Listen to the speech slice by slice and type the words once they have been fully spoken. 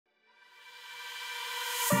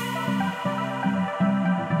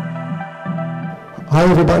Hi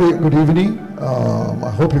everybody, good evening. I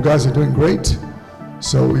hope you guys are doing great.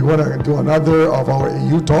 So we want to do another of our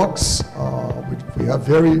EU talks. We have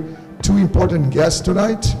two important guests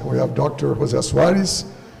tonight. We have Dr. Jose Suarez.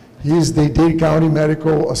 He is the DADE County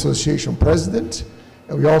Medical Association President.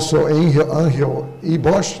 And we also Angel E.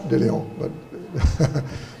 Bosch de Leon, but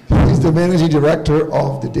he's the Managing Director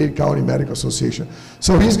of the DADE County Medical Association.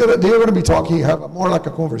 So they're going to be talking, have more like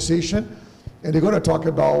a conversation, and they're going to talk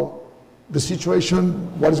about the situation,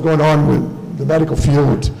 what is going on with the medical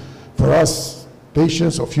field for us,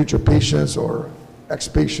 patients or future patients or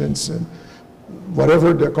ex-patients, and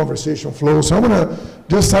whatever the conversation flows. So I'm going to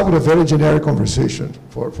just start with a very generic conversation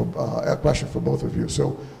for a question for both of you.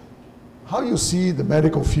 So how you see the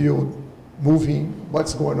medical field moving,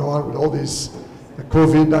 what's going on with all this, the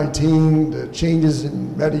COVID-19, the changes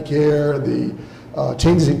in Medicare, the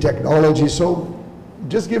changes in technology. So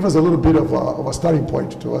just give us a little bit of a starting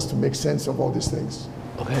point to us to make sense of all these things.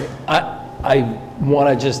 Okay, I want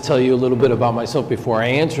to just tell you a little bit about myself before I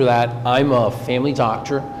answer that. I'm a family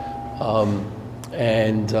doctor,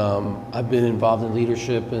 and I've been involved in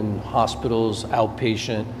leadership in hospitals,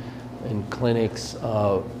 outpatient, in clinics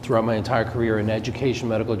throughout my entire career in education,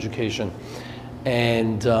 medical education.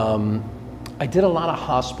 And I did a lot of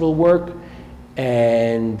hospital work,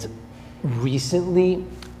 and recently,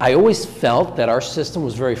 I always felt that our system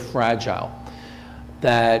was very fragile,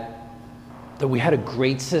 that we had a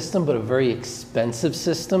great system, but a very expensive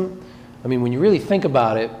system. I mean, when you really think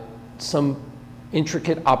about it, some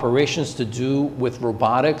intricate operations to do with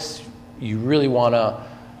robotics, you really want to,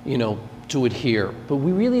 do it here. But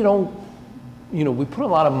we really don't, we put a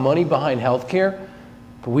lot of money behind healthcare,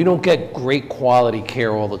 but we don't get great quality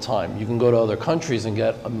care all the time. You can go to other countries and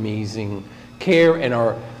get amazing care, and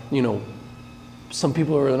some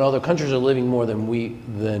people who are in other countries are living more than we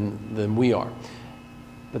are.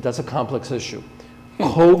 But that's a complex issue.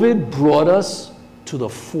 COVID brought us to the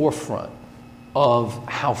forefront of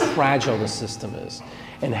how fragile the system is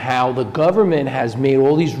and how the government has made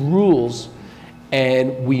all these rules,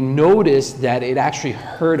 and we noticed that it actually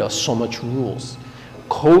hurt us so much rules.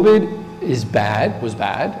 COVID was bad.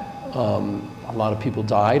 A lot of people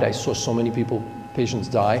died. I saw so many patients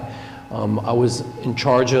die. I was in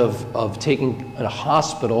charge of taking a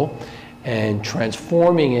hospital and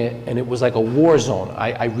transforming it, and it was like a war zone.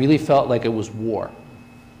 I really felt like it was war.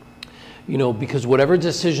 Because whatever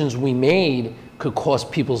decisions we made could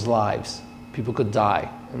cost people's lives. People could die,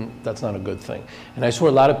 and that's not a good thing. And I saw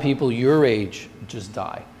a lot of people your age just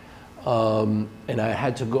die. And I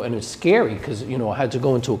had to go, and it's scary because, I had to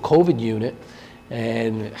go into a COVID unit,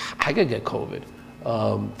 and I could get COVID.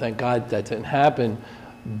 Thank God that didn't happen.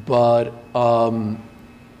 But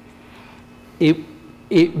it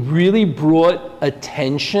really brought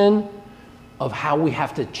attention of how we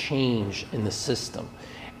have to change in the system,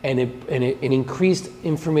 and it increased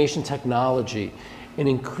information technology, it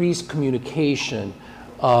increased communication.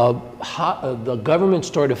 The government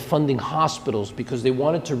started funding hospitals because they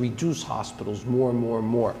wanted to reduce hospitals more and more and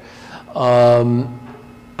more.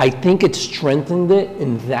 I think it strengthened it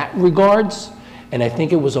in that regards. And I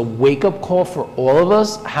think it was a wake-up call for all of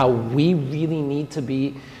us, how we really need to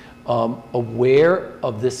be aware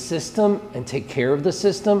of this system and take care of the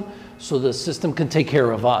system so the system can take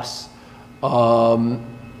care of us.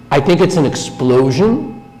 I think it's an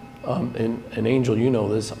explosion, and Angel, you know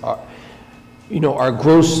this. Our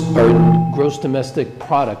gross domestic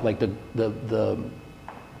product, like the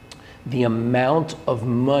amount of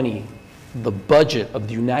money, the budget of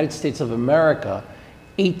the United States of America,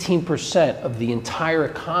 18% of the entire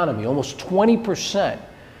economy, almost 20%,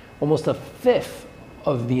 almost a fifth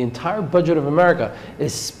of the entire budget of America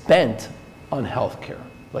is spent on healthcare,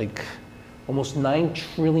 like almost $9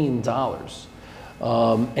 trillion.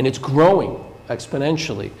 And it's growing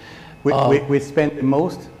exponentially. We spend the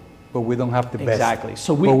most, but we don't have the best. Exactly.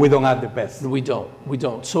 But we don't have the best. We don't.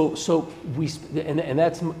 So and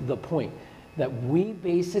that's the point, that we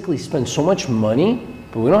basically spend so much money,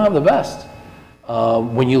 but we don't have the best.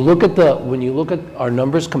 When you look at our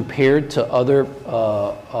numbers compared to other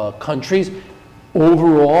countries,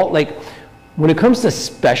 overall, like when it comes to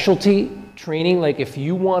specialty training, like if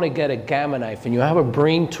you want to get a gamma knife and you have a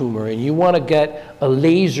brain tumor and you want to get a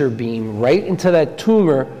laser beam right into that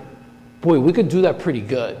tumor, boy, we could do that pretty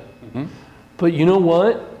good. Mm-hmm. But you know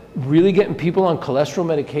what? Really getting people on cholesterol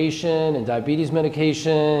medication and diabetes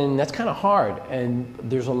medication, that's kind of hard. And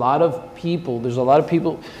there's a lot of tears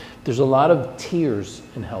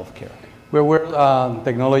in healthcare. We're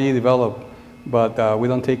technology developed, but we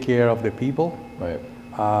don't take care of the people. Right.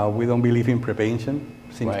 We don't believe in prevention,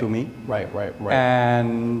 seems to me. Right.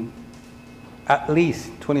 And at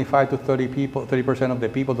least 25 to 30% of the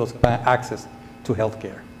people doesn't have access to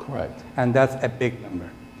healthcare. Correct. And that's a big number.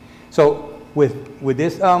 So with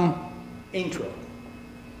this intro,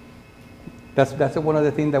 that's one of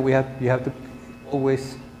the things that you have to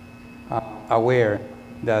always aware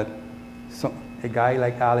that a guy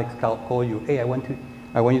like Alex can call you, hey, I want you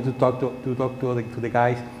to talk to the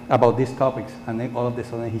guys about these topics, and then all of a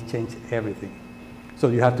sudden he changed everything. So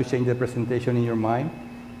you have to change the presentation in your mind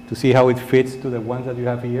to see how it fits to the ones that you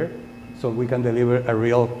have here, so we can deliver a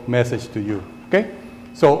real message to you. Okay?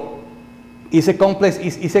 So it's a complex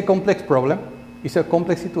problem, it's a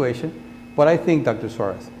complex situation, but I think, Dr.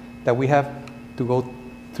 Suarez, that we have to go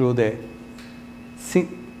through the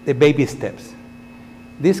baby steps.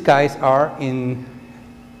 These guys are in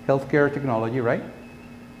healthcare technology, right?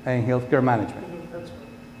 And healthcare management.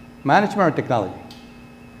 Management or technology?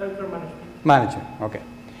 Healthcare management. Management, okay.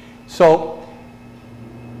 So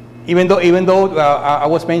even though I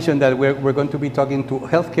was mentioned that we're going to be talking to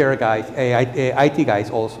healthcare guys, IT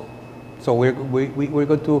guys also. So we're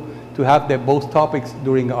going to have both topics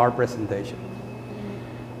during our presentation.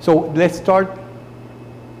 So let's start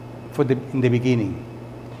in the beginning.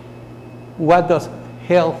 What does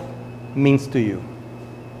health means to you?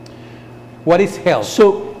 What is health?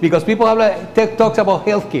 So, because people have talks about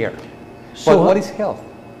healthcare, so but what is health?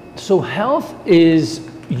 So health is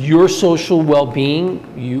your social well-being,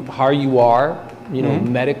 how you are,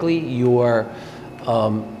 medically, your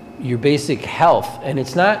basic health, and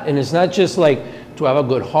it's not just like to have a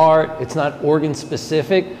good heart. It's not organ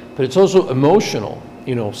specific, but it's also emotional.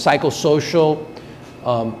 Psychosocial.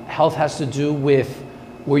 Health has to do with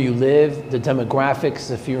where you live, the demographics.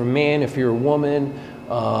 If you're a man, if you're a woman,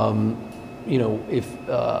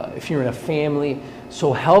 if you're in a family.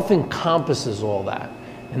 So health encompasses all that.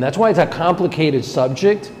 And that's why it's a complicated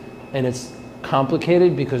subject, and it's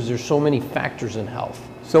complicated because there's so many factors in health.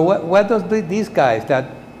 So what does these guys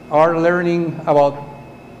that are learning about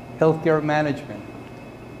healthcare management,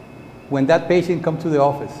 when that patient comes to the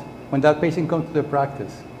office, when that patient comes to the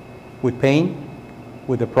practice, with pain,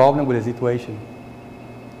 with a problem, with a situation,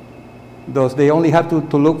 does they only have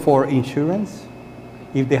to look for insurance?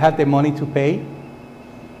 If they have the money to pay?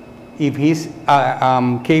 If he's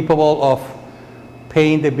capable of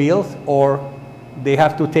paying the bills, or they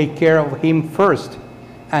have to take care of him first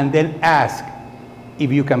and then ask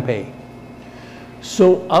if you can pay?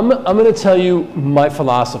 So I'm going to tell you my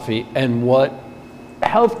philosophy and what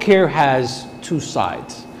healthcare has two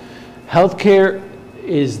sides. Healthcare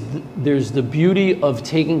there's the beauty of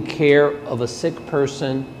taking care of a sick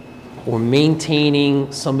person or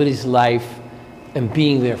maintaining somebody's life and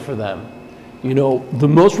being there for them. The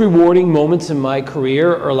most rewarding moments in my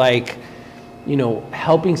career are like,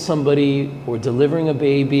 helping somebody or delivering a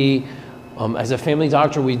baby. As a family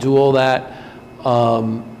doctor, we do all that.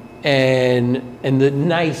 And the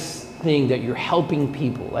nice thing that you're helping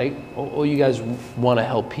people, like, oh, you guys want to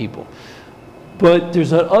help people. But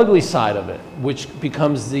there's an ugly side of it, which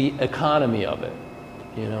becomes the economy of it.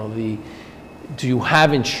 Do you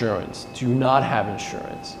have insurance? Do you not have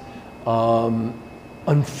insurance?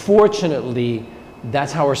 Unfortunately,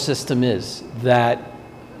 that's how our system is, that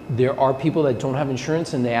there are people that don't have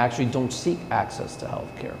insurance and they actually don't seek access to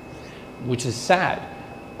health care, which is sad.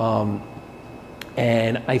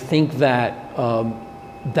 And I think that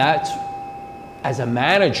that's, as a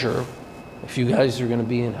manager, if you guys are going to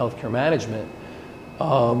be in healthcare management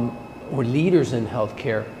or leaders in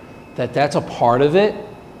healthcare, that's a part of it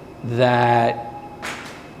that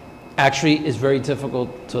actually is very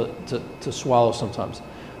difficult to swallow sometimes.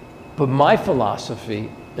 But my philosophy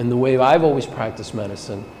and the way I've always practiced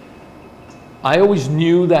medicine, I always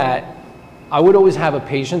knew that I would always have a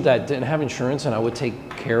patient that didn't have insurance, and I would take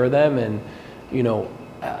care of them, and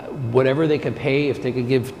whatever they could pay, if they could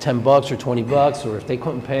give $10 or $20, or if they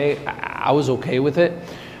couldn't pay, I was okay with it.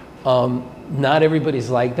 Not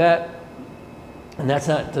everybody's like that, and that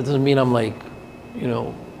doesn't mean I'm like,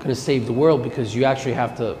 going to save the world, because you actually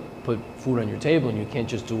have to put food on your table, and you can't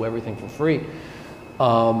just do everything for free.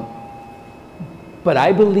 But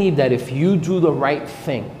I believe that if you do the right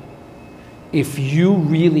thing, if you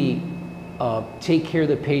really take care of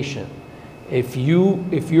the patient, if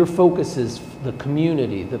your focus is the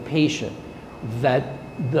community, the patient, that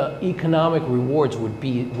the economic rewards will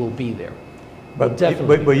be there. But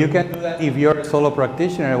you can do that if you're a solo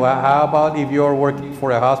practitioner. Well, how about if you're working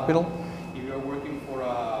for a hospital? If you're working for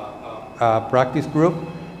a practice group,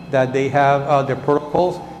 that they have the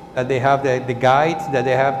protocols, that they have the guides, that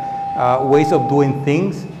they have ways of doing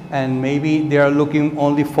things, and maybe they are looking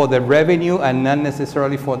only for the revenue and not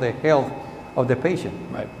necessarily for the health of the patient.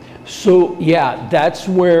 Right. So yeah, that's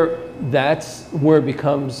where it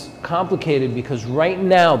becomes complicated, because right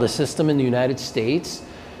now the system in the United States,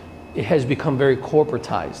 it has become very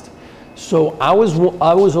corporatized. So I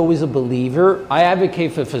was always a believer. I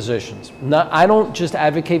advocate for physicians. I don't just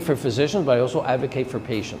advocate for physicians, but I also advocate for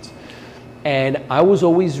patients. And I was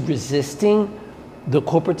always resisting the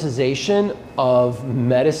corporatization of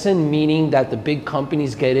medicine, meaning that the big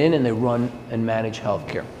companies get in and they run and manage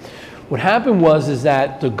healthcare. What happened is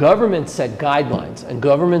that the government set guidelines, and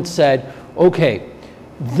government said, okay,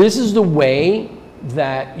 this is the way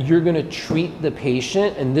that you're going to treat the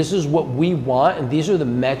patient, and this is what we want, and these are the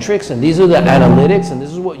metrics, and these are the analytics, and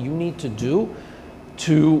this is what you need to do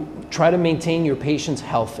to try to maintain your patients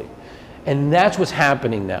healthy. And that's what's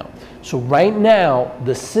happening now. So right now,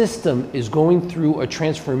 the system is going through a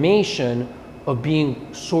transformation of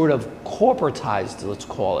being sort of corporatized, let's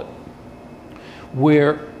call it,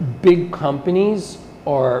 where big companies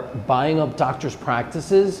are buying up doctors'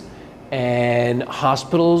 practices, and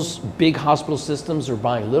hospitals, big hospital systems are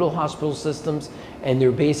buying little hospital systems, and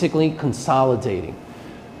they're basically consolidating.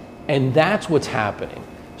 And that's what's happening.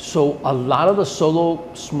 So a lot of the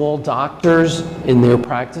solo small doctors in their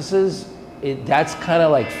practices, that's kind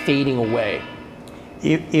of like fading away.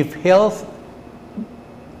 If health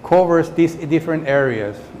covers these different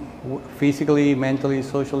areas, physically, mentally,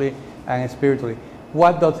 socially, and spiritually,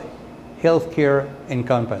 what does healthcare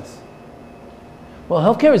encompass? Well,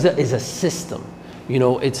 healthcare is a system. You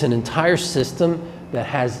know, it's an entire system that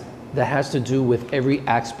has to do with every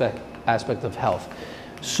aspect of health.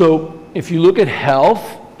 So if you look at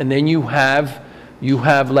health, and then you have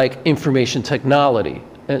like information technology,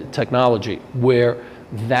 where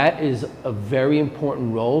that is a very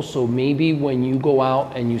important role. So maybe when you go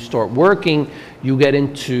out and you start working, you get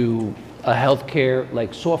into a healthcare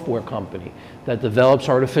like software company that develops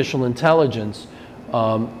artificial intelligence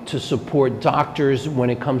to support doctors when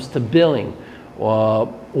it comes to billing,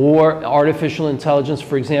 or artificial intelligence.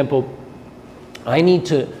 For example, I'm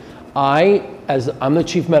the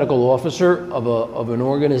chief medical officer of an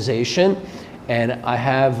organization, and I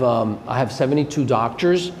have 72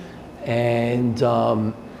 doctors, and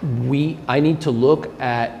I need to look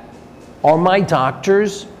at, are my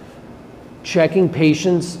doctors checking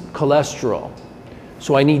patients' cholesterol?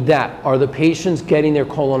 So I need that. Are the patients getting their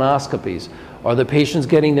colonoscopies? Are the patients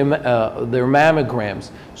getting their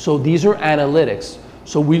mammograms? So these are analytics.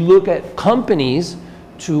 So we look at companies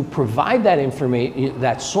to provide that information,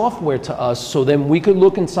 that software to us, so then we could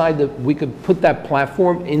look inside we could put that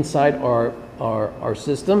platform inside our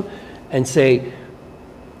system and say,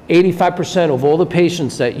 85% of all the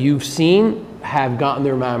patients that you've seen have gotten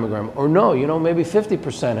their mammogram, or no, you know, maybe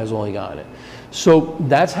 50% has only gotten it. So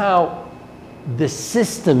that's how the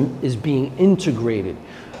system is being integrated.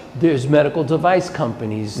 There's medical device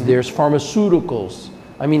companies, there's pharmaceuticals.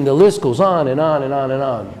 I mean, the list goes on and on and on and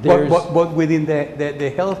on. But within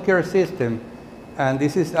the healthcare system, and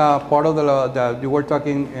this is part of the law that you were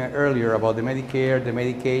talking earlier about the Medicare, the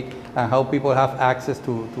Medicaid, and how people have access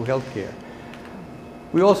to healthcare.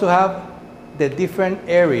 We also have the different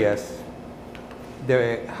areas,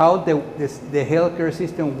 how the healthcare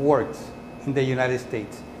system works in the United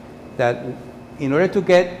States. That in order to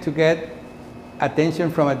get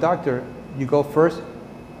attention from a doctor, you go first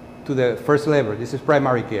to the first level. This is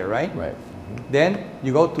primary care, right? Right. Then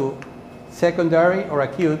you go to secondary or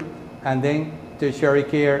acute, and then tertiary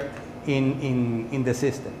care in the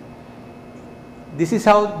system. This is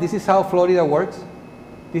how Florida works.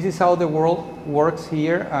 This is how the world works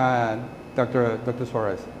here, Dr.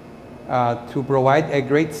 Suarez, to provide a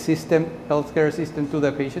great system, healthcare system to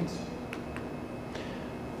the patients.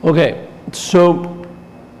 Okay, so,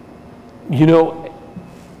 you know,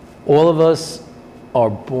 all of us are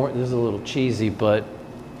born, this is a little cheesy, but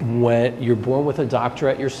when you're born with a doctor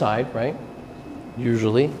at your side, right?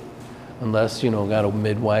 Usually, unless, you know, got a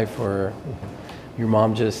midwife or your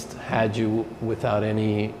mom just had you without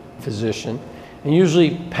any physician, and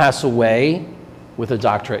usually pass away with a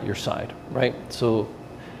doctor at your side, right? So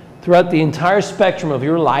throughout the entire spectrum of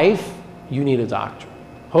your life, you need a doctor.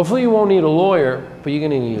 Hopefully you won't need a lawyer, but you're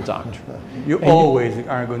going to need a doctor. You always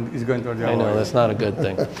are going to need a lawyer. I know, that's not a good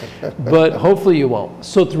thing. But hopefully you won't.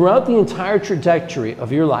 So throughout the entire trajectory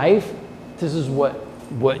of your life, this is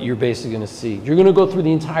what you're basically going to see. You're going to go through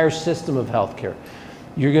the entire system of healthcare.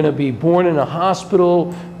 You're going to be born in a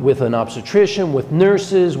hospital with an obstetrician, with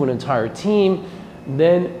nurses, with an entire team.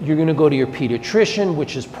 Then you're going to go to your pediatrician,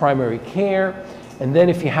 which is primary care. And then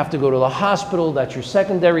if you have to go to the hospital, that's your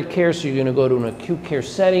secondary care. So you're going to go to an acute care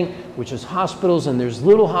setting, which is hospitals. And there's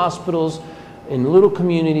little hospitals in little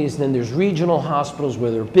communities, then there's regional hospitals where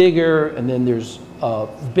they're bigger, and then there's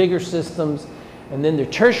bigger systems, and then the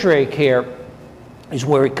tertiary care is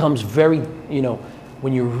where it comes very, you know,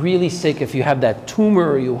 when you're really sick, if you have that tumor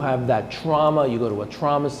or you have that trauma, you go to a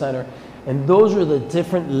trauma center, and those are the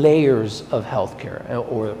different layers of healthcare,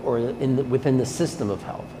 or within the system of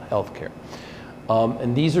healthcare.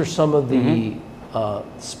 And these are some of the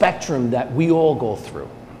spectrum that we all go through.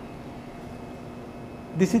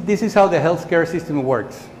 This is how the healthcare system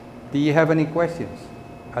works. Do you have any questions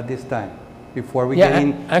at this time before we get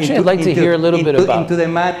in? Actually, I'd like to hear a little bit about into the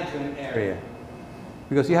management area,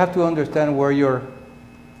 because you have to understand where you're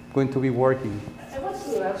going to be working. I want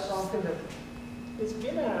to add something that it's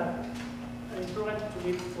been an improvement to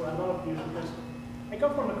me for a lot of years, because I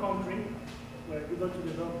come from a country where you go to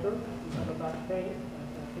the doctor, you have a back pain,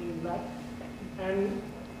 a pain in the back, and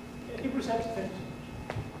he prescribes things.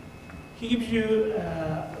 He gives you,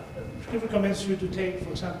 he recommends you to take,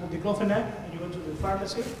 for example, diclofenac, and you go to the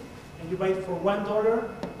pharmacy, and you buy it for $1,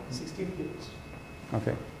 16 pills.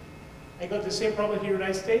 Okay. I got the same problem here in the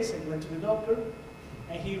United States. I went to the doctor,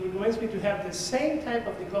 and he recommends me to have the same type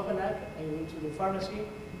of diclofenac. I went to the pharmacy,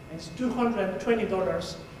 and it's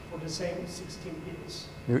 $220 for the same 16 pills.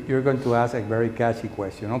 You're going to ask a very catchy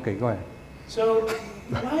question. Okay, go ahead. So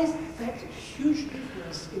why is that huge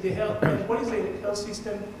difference in the health? What is the health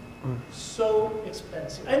system so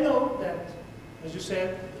expensive? I know that, as you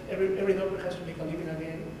said, every doctor has to make a living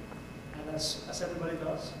again, and as everybody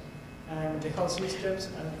does, and the health systems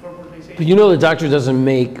and corporatization. But you know the doctor doesn't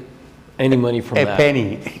make any money from that. A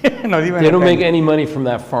penny. Not even they don't make any money from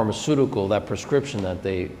that pharmaceutical, that prescription that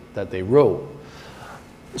they wrote.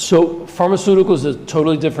 So pharmaceuticals is a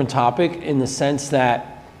totally different topic in the sense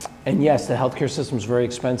that, and yes, the healthcare system is very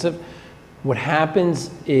expensive. What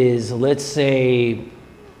happens is, let's say,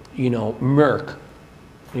 you know, Merck,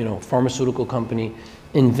 you know, pharmaceutical company,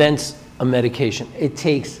 invents a medication. It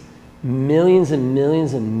takes millions and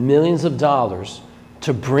millions and millions of dollars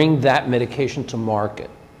to bring that medication to market.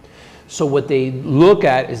 So what they look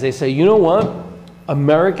at is they say, you know what?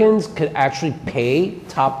 Americans could actually pay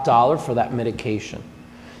top dollar for that medication.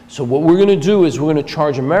 So what we're going to do is we're going to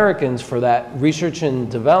charge Americans for that research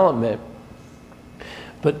and development,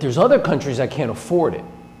 but there's other countries that can't afford it.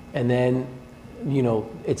 And then, you know,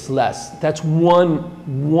 it's less. That's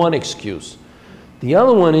one excuse. The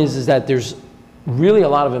other one is that there's really a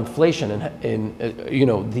lot of inflation, and you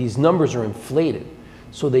know, these numbers are inflated.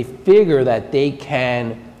 So they figure that they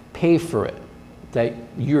can pay for it, that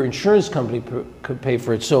your insurance company could pay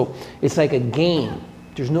for it. So it's like a game.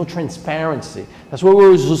 There's no transparency. That's what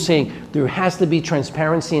we're just saying. There has to be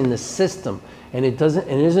transparency in the system, and it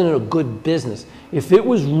isn't a good business. If it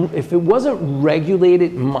wasn't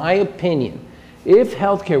regulated, in my opinion, if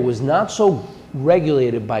healthcare was not so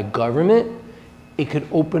regulated by government, it could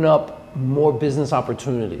open up more business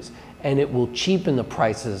opportunities, and it will cheapen the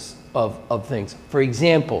prices of things. For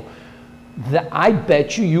example, I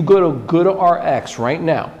bet you go to GoodRx right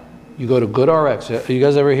now. You go to GoodRx. You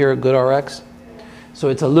guys ever hear of GoodRx? So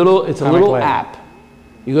it's a little app.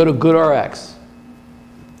 You go to GoodRx,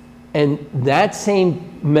 and that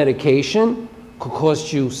same medication could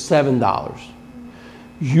cost you $7.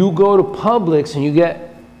 You go to Publix and you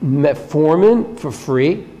get metformin for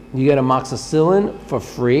free. You get amoxicillin for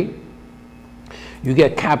free. You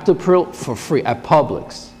get Captopril for free at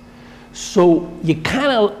Publix. So you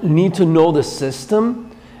kind of need to know the system,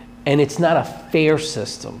 and it's not a fair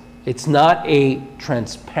system. It's not a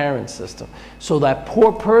transparent system. So that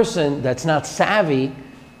poor person that's not savvy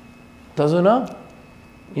doesn't know.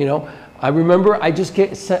 You know, I remember I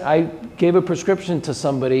gave a prescription to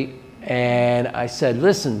somebody, and I said,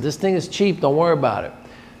 listen, this thing is cheap, don't worry about it.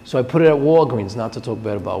 So I put it at Walgreens, not to talk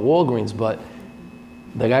bad about Walgreens, but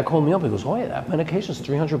the guy called me up, he goes, oh yeah, that medication's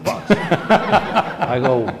 $300. I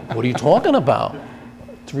go, what are you talking about?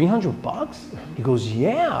 $300? He goes,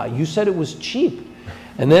 yeah, you said it was cheap.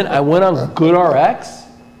 And then I went on GoodRx,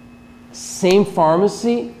 same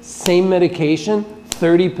pharmacy, same medication,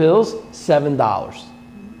 30 pills, $7.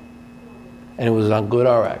 And it was on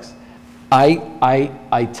GoodRx. I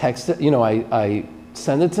texted, you know, I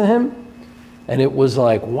sent it to him, and it was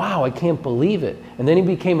like, wow, I can't believe it. And then he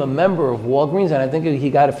became a member of Walgreens, and I think he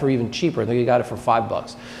got it for even cheaper. I think he got it for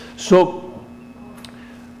 $5. So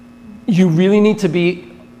you really need to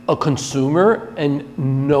be a consumer and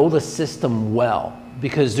know the system well,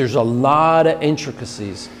 because there's a lot of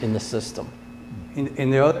intricacies in the system.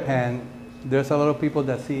 In the other hand, there's a lot of people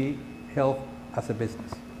that see health as a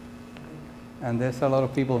business. And there's a lot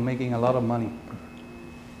of people making a lot of money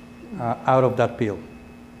out of that pill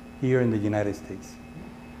here in the United States.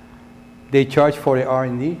 They charge for the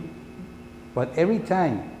R&D, But every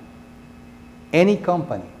time any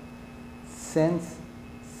company sends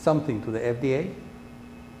something to the FDA,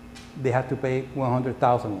 they have to pay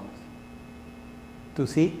 $100,000 to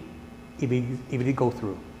see if it goes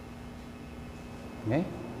through. Okay?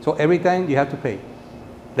 So every time you have to pay.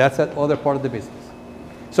 That's the other part of the business.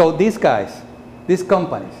 So these guys, these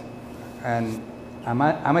companies, and I'm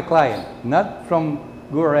a client, not from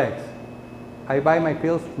Suarez. I buy my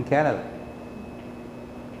pills in Canada.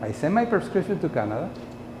 I send my prescription to Canada,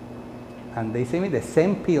 and they send me the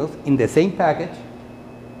same pills in the same package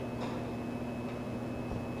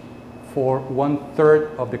for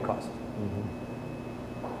 1/3 of the cost.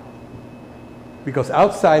 Because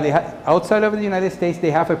outside of the United States,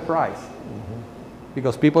 they have a price.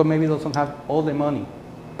 Because people maybe don't have all the money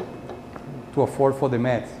to afford for the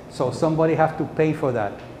meds. So somebody has to pay for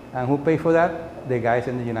that. And who pay for that? The guys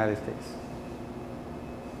in the United States.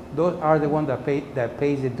 Those are the ones that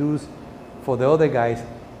pays the dues for the other guys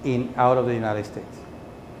out of the United States.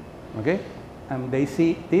 Okay? And they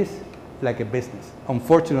see this like a business.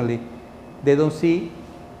 Unfortunately, they don't see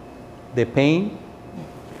the pain,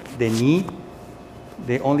 the need.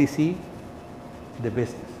 They only see the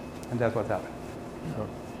business. And that's what's happening.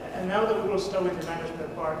 And now that we will start with the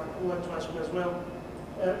management part, we want to ask you as well.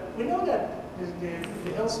 We know that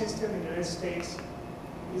the health system in the United States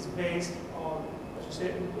is based on, as you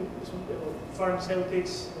said,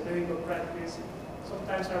 pharmaceutics, the medical practice,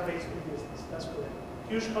 sometimes are based on business. That's correct.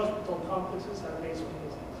 Huge hospital complexes are based on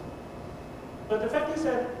business. But the fact is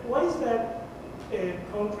that, why is that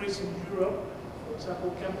countries in Europe, for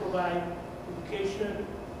example, can provide education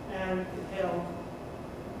and health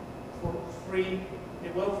for free, the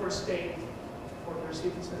welfare state for their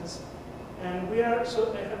citizens, and we are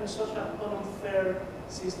having such an unfair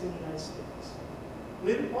system in the United States? Will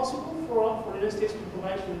it be possible for the United States to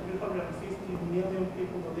provide to the 350 million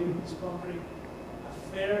people that live in this country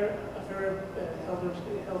a fair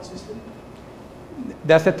health system?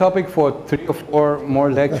 That's a topic for 3 or 4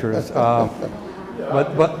 more lectures.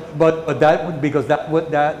 But that would, because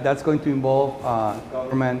that's going to involve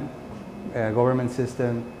government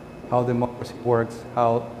system, how democracy works,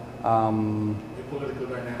 how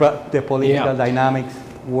the political dynamics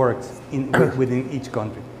works within each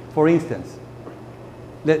country. For instance,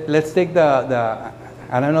 let's take the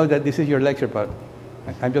and I know that this is your lecture, but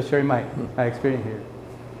I'm just sharing my experience here.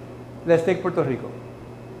 Let's take Puerto Rico.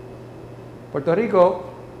 Puerto Rico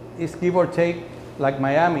is, give or take, like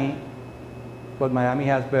Miami, but Miami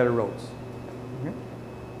has better roads. Okay?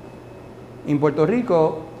 In Puerto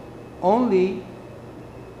Rico, only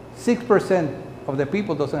 6% of the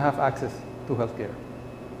people doesn't have access to health care.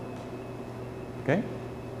 Okay?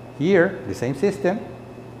 Here, the same system,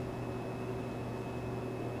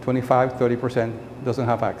 25–30% doesn't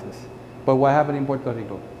have access. But what happened in Puerto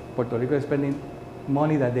Rico? Puerto Rico is spending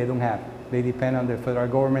money that they don't have. They depend on the federal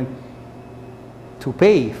government to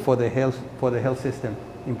pay for the health system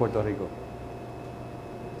in Puerto Rico.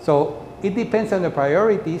 So it depends on the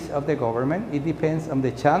priorities of the government. It depends on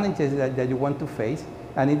the challenges that you want to face,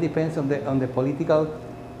 and it depends on the political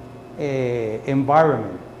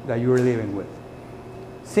environment that you're living with.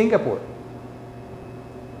 Singapore.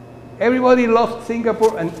 Everybody loved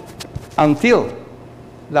Singapore until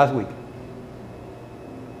last week.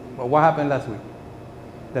 But what happened last week?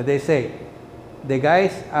 That they say the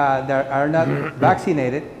guys that are not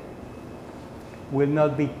vaccinated will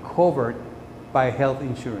not be covered by health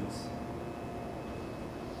insurance.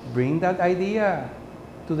 Bring that idea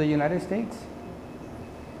to the United States.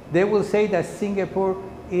 They will say that Singapore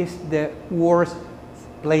is the worst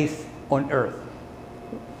place on earth.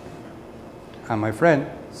 And my friend,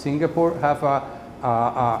 Singapore have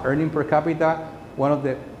a earning per capita, one of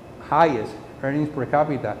the highest earnings per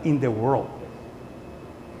capita in the world,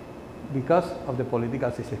 because of the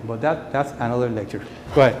political system. But that's another lecture.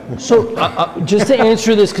 Go ahead. So just to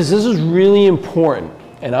answer this, because this is really important,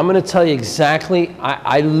 and I'm going to tell you exactly,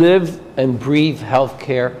 I live and breathe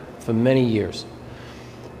healthcare for many years.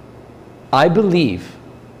 I believe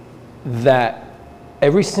that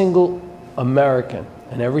every single American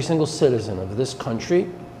and every single citizen of this country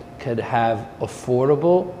could have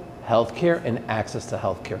affordable healthcare and access to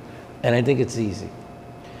healthcare. And I think it's easy.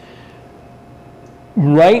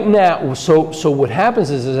 Right now, so what happens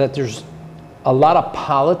is that there's a lot of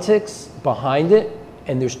politics behind it,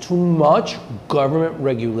 and there's too much government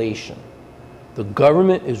regulation. The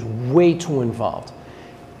government is way too involved.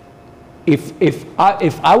 If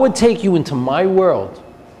I would take you into my world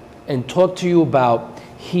and talk to you about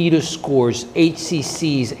HEDIS scores,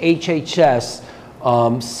 HCCs, HHS,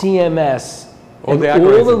 CMS, All And the all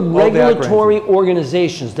acronyms, the all the regulatory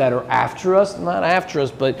organizations that are after us, not after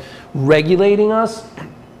us, but regulating us,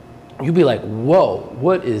 you'd be like, whoa,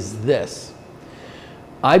 what is this?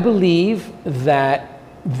 I believe that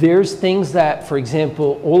there's things that, for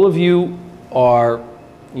example, all of you are,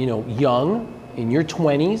 young, in your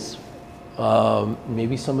 20s,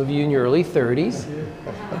 maybe some of you in your early 30s,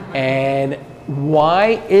 and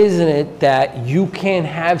why isn't it that you can't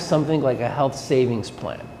have something like a health savings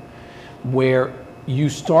plan, where you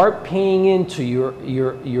start paying into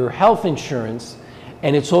your health insurance,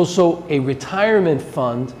 and it's also a retirement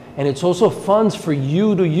fund, and it's also funds for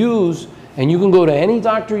you to use, and you can go to any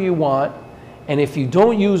doctor you want, and if you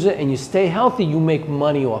don't use it and you stay healthy, you make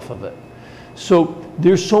money off of it. So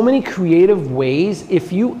there's so many creative ways.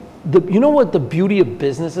 You know what the beauty of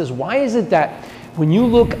business is? Why is it that when you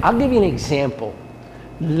look, I'll give you an example,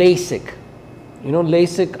 LASIK. You know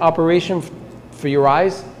LASIK operation for your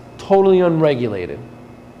eyes? Totally unregulated.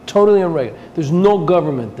 Totally unregulated. There's no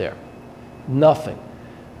government there. Nothing.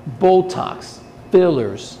 Botox,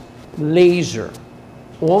 fillers, laser,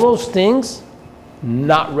 all those things,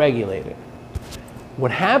 not regulated.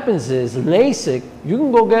 What happens is LASIK, you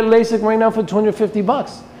can go get LASIK right now for 250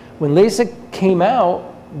 bucks. When LASIK came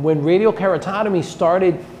out, when radial keratotomy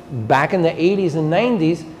started back in the 80s and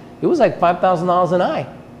 90s, it was like $5,000 an eye.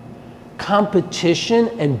 Competition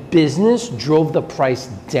and business drove the price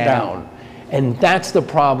down. And that's the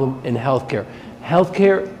problem in healthcare.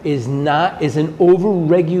 Healthcare is an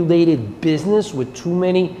over-regulated business with too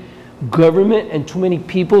many government and too many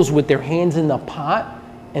peoples with their hands in the pot,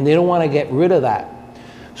 and they don't want to get rid of that.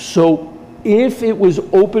 So if it was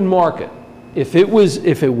open market, if it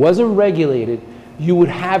wasn't regulated, you would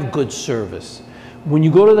have good service. When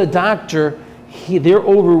you go to the doctor, they're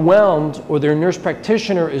overwhelmed, or their nurse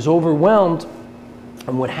practitioner is overwhelmed,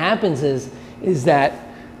 and what happens is that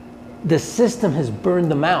the system has burned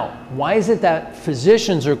them out. Why is it that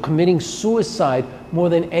physicians are committing suicide more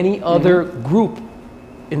than any other group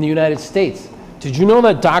in the United States? Did you know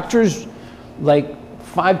that doctors, like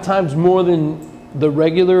 5 times more than the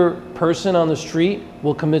regular person on the street,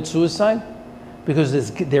 will commit suicide?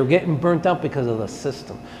 Because they're getting burnt out because of the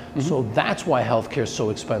system. So that's why healthcare is so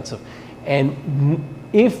expensive. And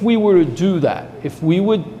if we were to do that, if we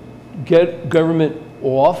would get government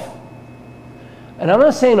off, and I'm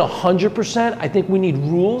not saying 100%, I think we need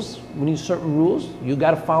rules. We need certain rules. You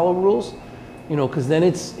got to follow rules, because then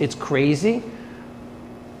it's crazy.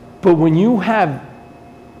 But when you have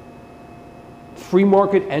free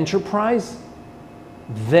market enterprise,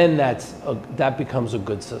 then that becomes a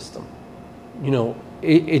good system.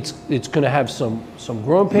 It's going to have some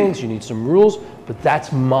growing pains. You need some rules, but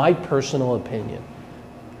that's my personal opinion.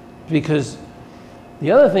 Because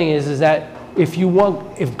the other thing is that if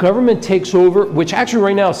government takes over, which actually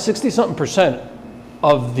right now 60-something%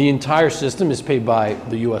 of the entire system is paid by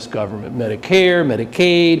the U.S. government, Medicare,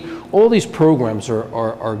 Medicaid, all these programs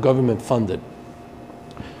are government funded.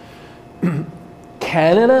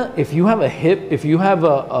 Canada, if you have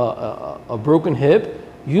a broken hip,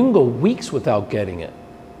 you can go weeks without getting it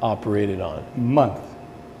operated on.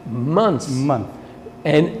 Months.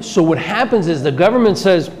 And so what happens is the government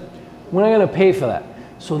says, we're not going to pay for that.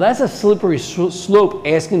 So that's a slippery slope,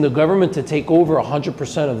 asking the government to take over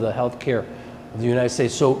 100% of the health care of the United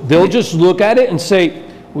States. So they'll just look at it and say,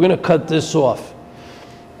 we're going to cut this off.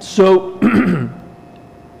 So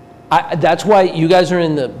that's why you guys are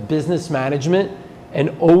in the business management,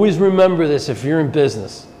 and always remember this if you're in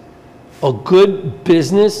business. A good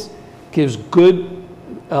business gives good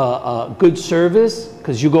service,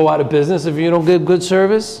 because you go out of business if you don't get good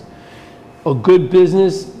service. A good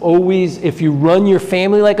business always, if you run your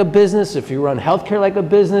family like a business, if you run healthcare like a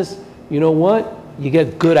business, you know what? You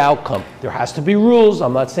get good outcome. There has to be rules.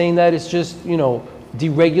 I'm not saying that it's just,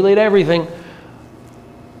 deregulate everything.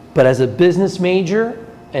 But as a business major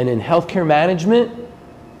and in healthcare management,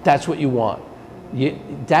 that's what you want.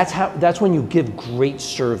 That's when you give great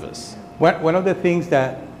service. One of the things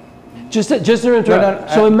that... Just to interrupt.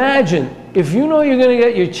 So imagine, if you know you're going to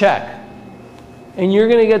get your check, and you're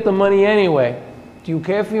going to get the money anyway, do you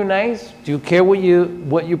care if you're nice? Do you care what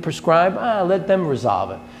you prescribe? Let them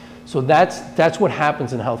resolve it. So that's what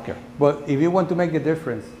happens in healthcare. But if you want to make a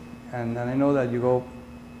difference, and I know that your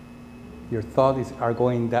thoughts are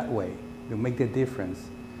going that way, to make the difference,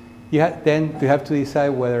 then you have to decide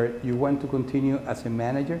whether you want to continue as a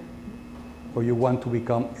manager or you want to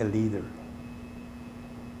become a leader.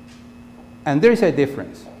 And there is a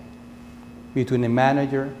difference between a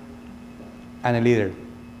manager and a leader.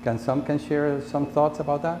 Can share some thoughts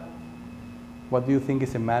about that? What do you think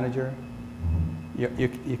is a manager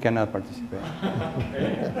You cannot participate.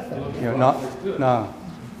 You're not, no.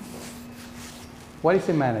 What is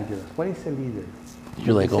a manager? What is a leader?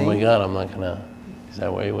 You're like, oh my Same? God, I'm not gonna. Is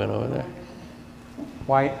that why you went over there?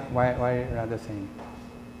 Why are the same?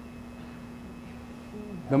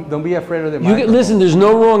 Don't be afraid of the You can, listen, there's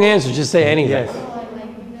no wrong answer. Just say anything. Yes. Well, I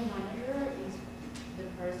think the manager is the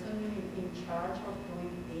person in charge of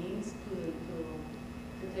doing things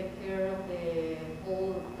to take care of the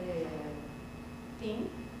whole thing.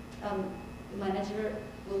 Manager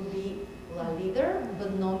will be a leader,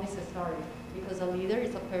 but not necessarily, because a leader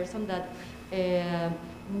is a person that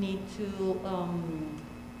need to I don't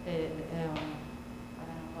know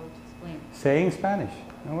how to explain. Say in Spanish.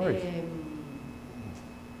 No worries.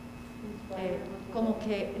 Como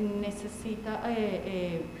que necesita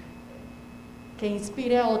que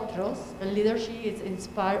inspire a otros. Leadership is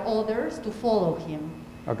inspire others to follow him.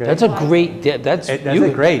 Okay. That's a great. That's a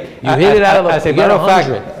great. You hit it out of the. As a matter of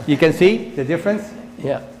fact, you can see the difference.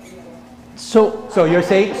 Yeah. So you're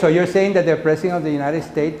saying that the president of the United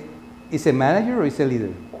States is a manager or is a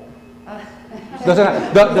leader? Doesn't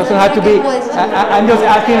have to be. I'm just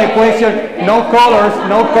asking a question. No colors.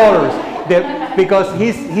 Because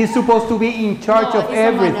he's supposed to be in charge of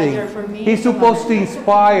everything. He's supposed to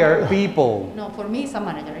inspire people. No, for me, it's a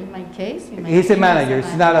manager. In my case, he's a manager.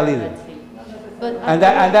 He's not a leader. But and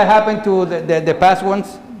that happened to the past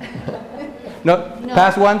ones. No,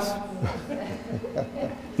 past ones.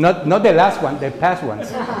 Not the last one. The past ones.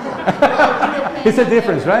 It's a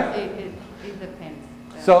difference, right? It depends.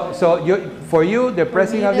 So for you, the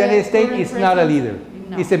president of the United States is not a leader.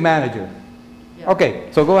 No. He's a manager. Yeah. Okay,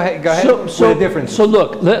 so go ahead with the difference. So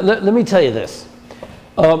look, let me tell you this.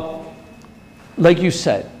 Like you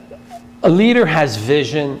said, a leader has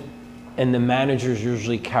vision, and the managers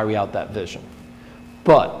usually carry out that vision.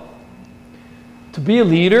 But to be a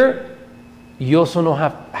leader, you also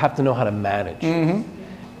have to know how to manage. Mm-hmm.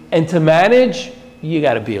 And to manage, you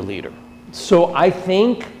got to be a leader. So I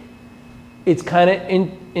think it's kind of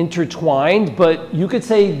intertwined, but you could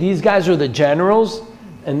say these guys are the generals,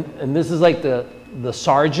 and this is like the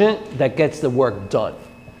sergeant that gets the work done.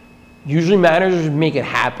 Usually managers make it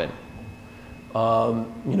happen. You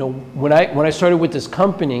know, when I started with this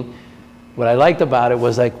company, what I liked about it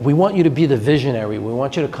was like, we want you to be the visionary. We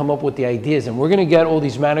want you to come up with the ideas, and we're going to get all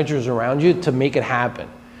these managers around you to make it happen.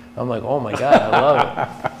 I'm like, oh my God, I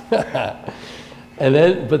love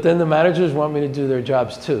it. But then the managers want me to do their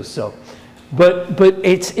jobs too. So, but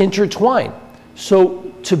it's intertwined. So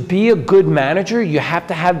to be a good manager, you have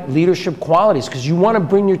to have leadership qualities, because you want to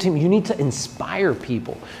bring your team. You need to inspire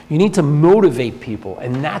people. You need to motivate people,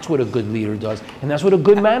 and that's what a good leader does, and that's what a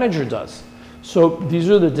good manager does. So these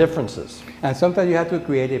are the differences. And sometimes you have to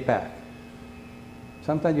create a path.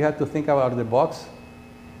 Sometimes you have to think out of the box,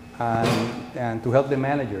 and to help the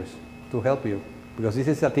managers to help you, because this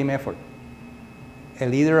is a team effort. A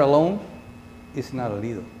leader alone is not a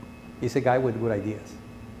leader. He's a guy with good ideas.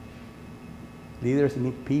 Leaders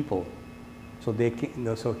need people so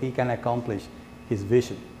he can accomplish his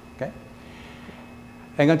vision. Okay.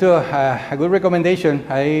 I'm going to a good recommendation.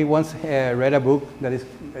 I once read a book that is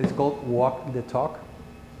called Walk the Talk.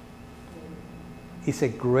 It's a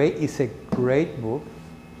great book,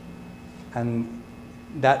 and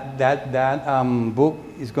that book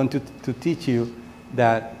is going to teach you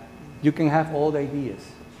that you can have all the ideas,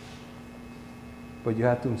 but you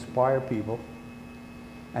have to inspire people,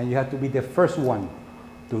 and you have to be the first one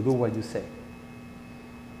to do what you say.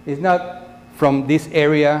 It's not from this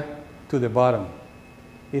area to the bottom.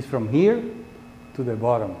 It's from here to the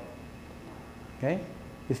bottom. Okay?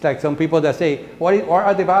 It's like some people that say, what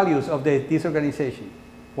are the values of this organization?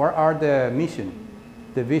 What are the mission,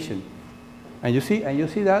 the vision? And you see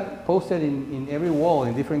that posted in every wall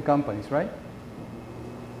in different companies, right?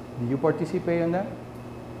 Do you participate in that?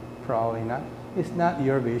 Probably not. It's not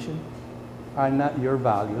your vision, are not your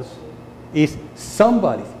values. It's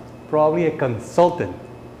somebody, probably a consultant,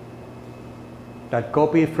 that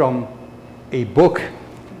copied from a book,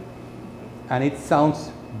 and it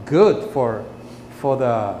sounds good for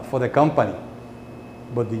the company,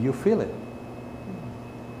 but do you feel it?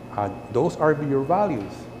 Those are your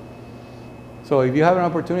values. So if you have an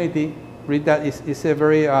opportunity, read that. It's a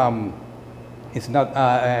very it's not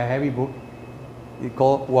a heavy book. It's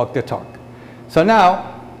called Walk the Talk. So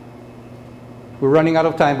now we're running out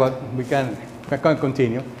of time, but we can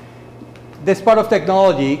continue. This part of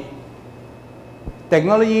technology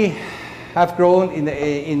have grown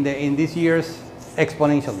in these years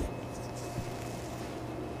exponentially.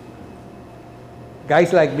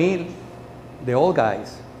 Guys like me, the old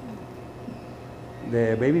guys,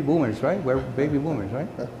 the baby boomers, right? We're baby boomers, right?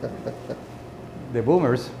 the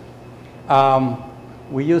boomers,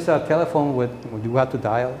 we use a telephone with you have to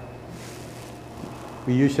dial.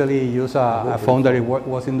 We usually use a phone that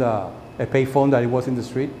was in a pay phone that it was in the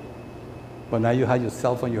street. But now you have your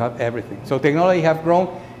cell phone, you have everything. So technology have grown,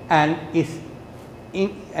 and it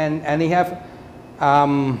have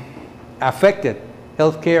affected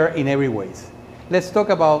healthcare in every ways. Let's talk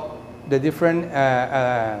about the different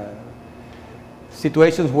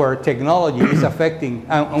situations where technology is affecting,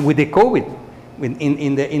 and with the COVID,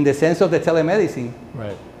 in the sense of the telemedicine.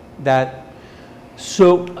 Right. That.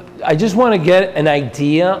 So I just want to get an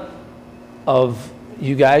idea of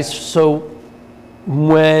you guys. So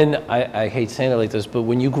when, I hate saying it like this, but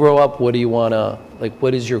when you grow up, what do you want to, like,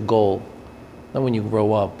 what is your goal? Not when you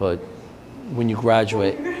grow up, but when you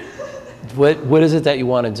graduate. What is it that you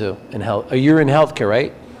want to do in health? You're in healthcare,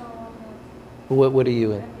 right? No. What are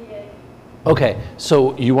you in? MBA. Okay,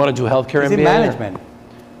 so you want to do healthcare MBA? Is it management?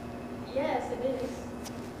 Yes, it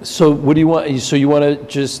is. So what do you want? So you want to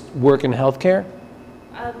just work in healthcare?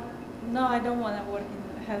 No, I don't want to work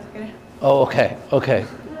in healthcare. Oh, okay, okay.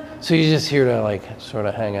 So you're just here to like sort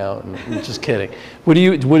of hang out and just kidding. What do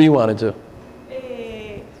you want to do?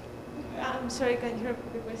 I'm sorry, can you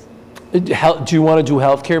repeat the question? Do you want to do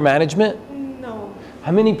healthcare management? No.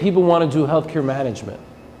 How many people want to do healthcare management?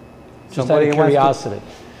 Just Somebody out of curiosity.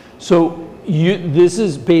 So this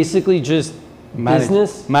is basically just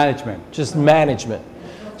business? Management. Just management.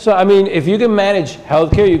 So I mean, if you can manage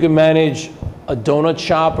healthcare, you can manage a donut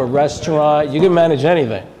shop, a restaurant, you can manage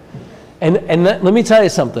anything. And let me tell you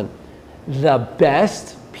something. The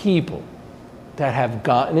best people that have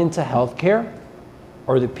gotten into healthcare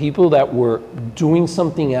are the people that were doing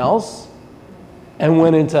something else and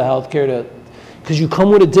went into healthcare because you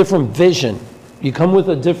come with a different vision. You come with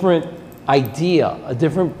a different idea, a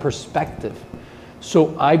different perspective.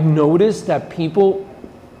 So I've noticed that people,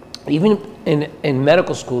 even in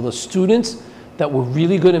medical school, the students that were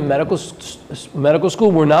really good in medical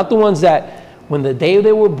school were not the ones that, when the day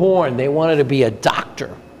they were born, they wanted to be a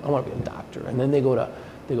doctor. I want to be a doctor. And then they go to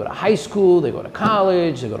high school, they go to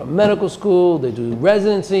college, they go to medical school, they do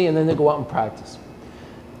residency, and then they go out and practice.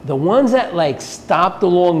 The ones that like stopped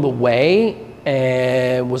along the way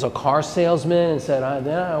and was a car salesman and said,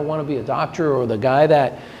 I want to be a doctor, or the guy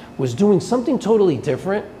that was doing something totally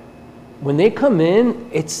different, when they come in,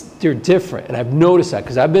 they're different. And I've noticed that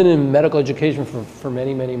because I've been in medical education for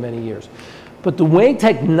many, many, many years. But the way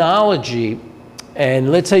technology,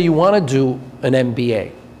 and let's say you want to do an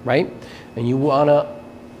MBA, right? And you have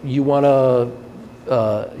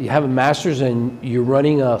a master's and you're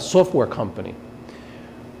running a software company.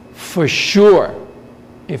 For sure,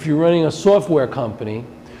 if you're running a software company,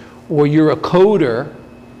 or you're a coder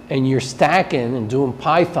and you're stacking and doing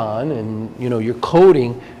Python and you're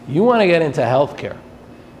coding, you want to get into healthcare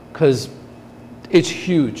because it's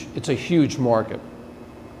huge. It's a huge market.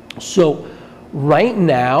 So right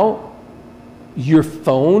now, your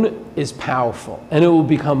phone is powerful, and it will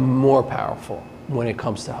become more powerful when it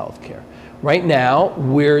comes to healthcare. Right now,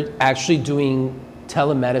 we're actually doing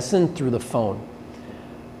telemedicine through the phone.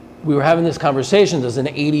 We were having this conversation, does an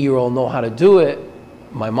 80-year-old know how to do it?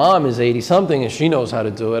 My mom is 80-something, and she knows how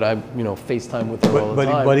to do it. I FaceTime with her all the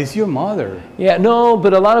time. But it's your mother. Yeah, no,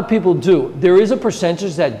 but a lot of people do. There is a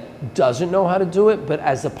percentage that doesn't know how to do it, but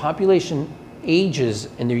as the population ages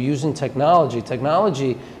and they're using technology,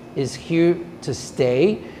 technology is here to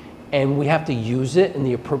stay, and we have to use it in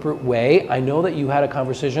the appropriate way. I know that you had a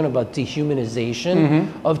conversation about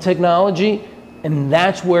dehumanization of technology, and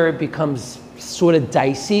that's where it becomes sort of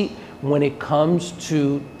dicey when it comes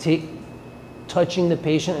to touching the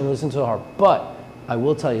patient and listening to the heart. But I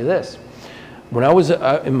will tell you this: when I was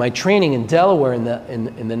in my training in Delaware in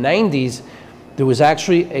the 90s, there was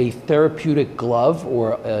actually a therapeutic glove,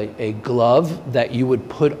 or a glove that you would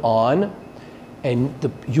put on, and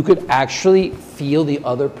you could actually feel the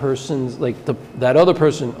other person's, that other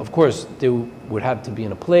person, of course, they would have to be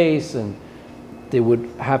in a place and they would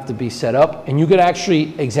have to be set up, and you could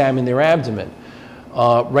actually examine their abdomen.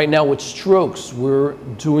 Right now with strokes, we're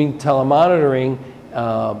doing telemonitoring,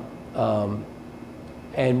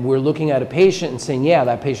 and we're looking at a patient and saying, yeah,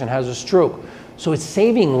 that patient has a stroke. So it's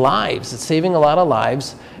saving lives. It's saving a lot of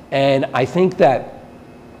lives. And I think that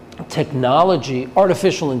technology,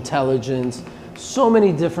 artificial intelligence, so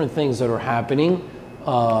many different things that are happening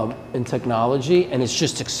in technology, and it's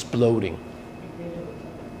just exploding.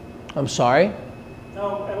 I'm sorry?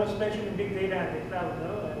 No, I was mentioning big data and the cloud,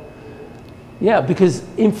 no? Yeah, because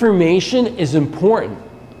information is important.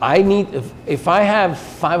 I need, if I have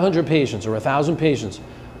 500 patients or 1,000 patients,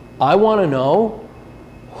 I want to know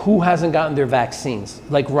who hasn't gotten their vaccines.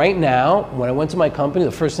 Like right now, when I went to my company,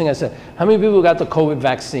 the first thing I said, how many people got the COVID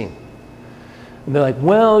vaccine? And they're like,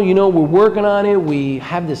 well, you know, we're working on it. We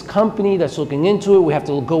have this company that's looking into it. We have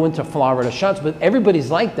to go into Florida shots. But everybody's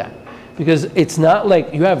like that because it's not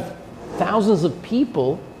like you have thousands of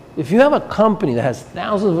people. If you have a company that has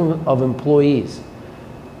thousands of employees,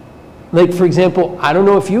 like for example, I don't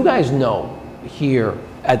know if you guys know here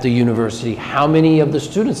at the university how many of the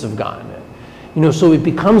students have gotten it. You know, so it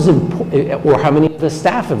becomes important, or how many of the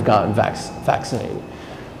staff have gotten vaccinated.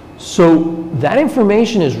 So that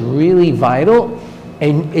information is really vital,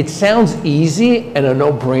 and it sounds easy and a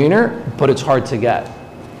no-brainer, but it's hard to get.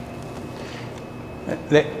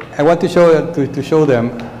 I want to show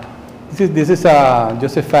them. This is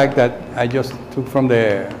just a fact that I just took from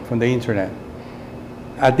the internet.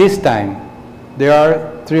 At this time, there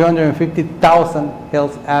are 350,000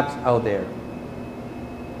 health apps out there.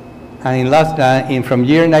 And from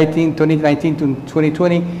year 2019 to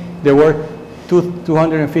 2020, there were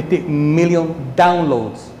 250 million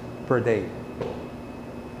downloads per day.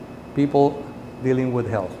 People dealing with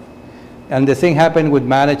health. And the same happened with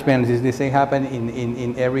management. The same happened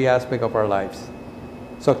in every aspect of our lives.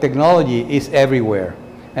 So technology is everywhere.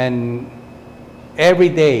 And every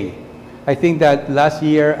day, I think that last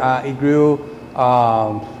year it grew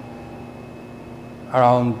around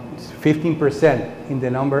 15% in the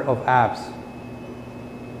number of apps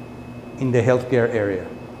in the healthcare area.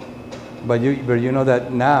 But you know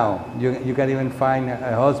that now you can even find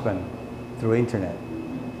a husband through internet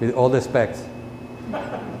with all the specs.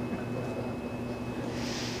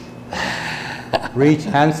 Rich,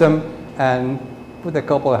 handsome, and with a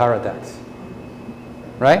couple of heart attacks.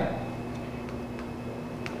 Right?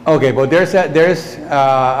 Okay, but there's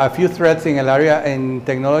a few threats in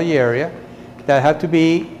technology area that you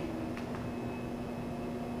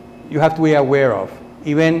have to be aware of,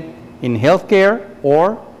 even in healthcare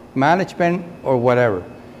or management or whatever.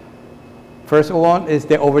 First one is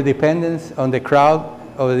the overdependence on the cloud,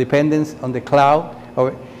 or dependence on the cloud,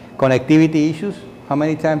 or connectivity issues. How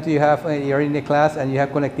many times do you have, you're in the class and you have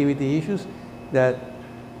connectivity issues that,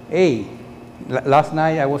 hey, last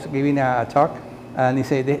night I was giving a talk and he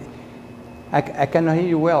said, I cannot hear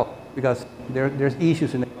you well because there's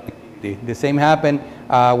issues in the connectivity. The same happened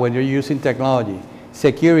when you're using technology.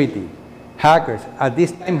 Security, hackers. At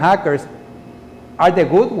this time, hackers are the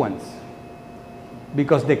good ones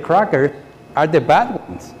because the crackers are the bad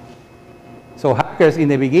ones. So hackers in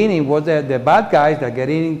the beginning was the bad guys that get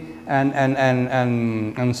in and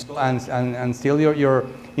steal your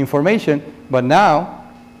information, but now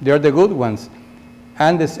they're the good ones.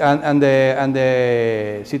 And the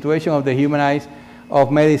situation of the human eyes of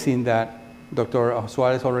medicine that Dr.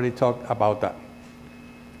 Suarez already talked about that.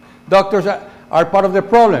 Doctors are part of the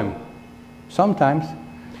problem sometimes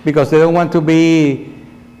because they don't want to be,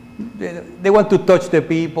 they want to touch the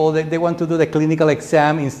people, they want to do the clinical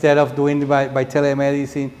exam instead of doing it by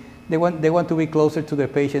telemedicine. They want to be closer to the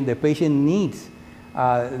patient. The patient needs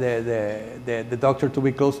the doctor to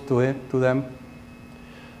be close to them.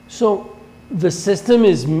 So the system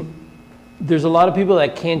is, there's a lot of people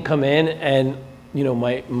that can't come in, and you know,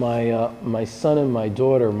 my son and my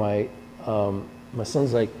daughter, my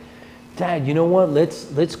son's like, Dad, you know what?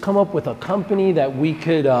 Let's come up with a company that we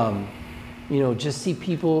could, you know, just see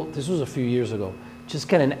people. This was a few years ago. Just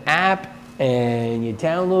get an app and you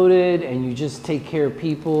download it and you just take care of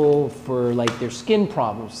people for like their skin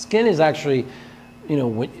problems. Skin is actually, you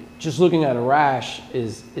know, just looking at a rash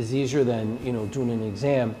is easier than, you know, doing an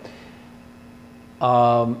exam.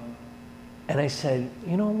 And I said,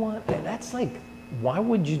 you know what? That's like, why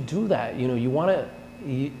would you do that? You know, you want to.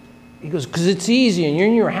 He goes, because it's easy and you're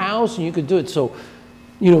in your house and you could do it. So,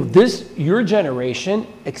 you know, your generation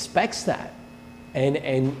expects that,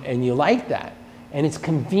 and you like that, and it's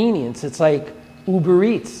convenience. It's like Uber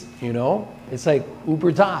Eats, you know, it's like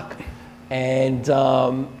Uber Doc, and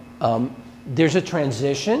there's a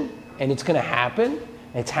transition, and it's going to happen.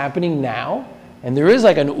 It's happening now, and there is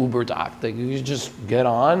like an Uber Doc that you just get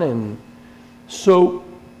on, and so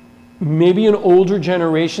maybe an older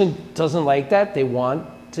generation doesn't like that. They want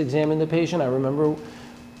to examine the patient. I remember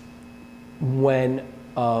when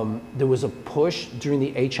there was a push during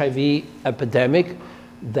the HIV epidemic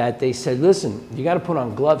that they said, listen, you got to put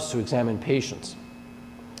on gloves to examine patients.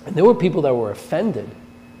 And there were people that were offended.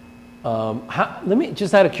 Let me,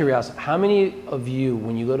 just out of curiosity, how many of you,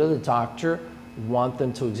 when you go to the doctor, want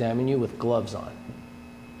them to examine you with gloves on?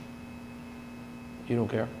 You don't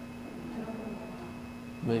care?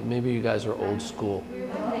 Maybe you guys are old school.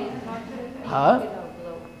 Huh?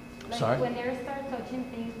 Like Sorry? when they start touching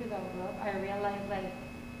things without glove, I realize like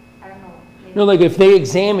I don't know. Maybe. No, like if they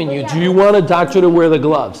examine you, do you want a doctor to wear the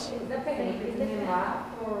gloves?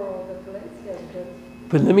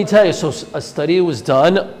 But let me tell you, so a study was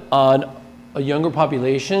done on a younger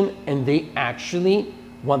population, and they actually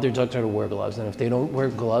want their doctor to wear gloves. And if they don't wear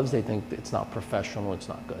gloves, they think it's not professional, it's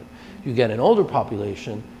not good. You get an older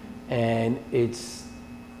population, and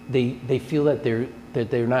they feel that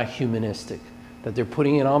they're not humanistic, that they're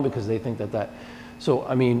putting it on because they think that. So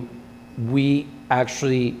I mean, we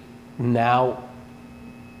actually now,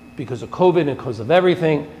 because of COVID and because of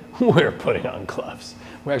everything, we're putting on gloves.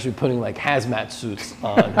 We're actually putting like hazmat suits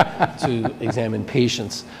on to examine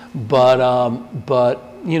patients. But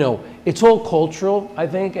you know, it's all cultural, I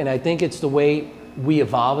think, and I think it's the way we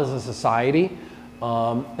evolve as a society.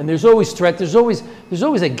 And there's always threat. There's always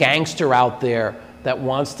a gangster out there that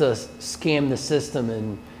wants to scam the system,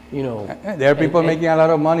 and you know. There are people making a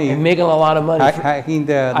lot of money. And making a lot of money. Hacking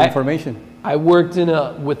the information. I worked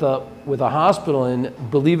with a hospital, and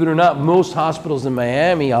believe it or not, most hospitals in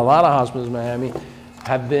Miami, a lot of hospitals in Miami,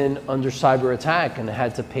 have been under cyber attack and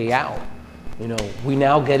had to pay out. You know, we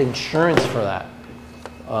now get insurance for that.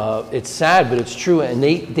 It's sad, but it's true. And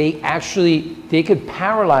they could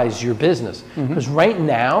paralyze your business. Because right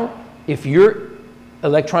now, if your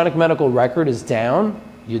electronic medical record is down,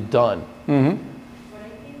 you're done. But I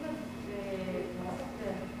think that most of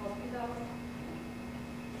the hospitals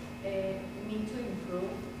need to improve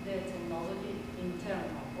the technology internal,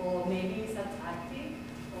 or maybe it's a tactic,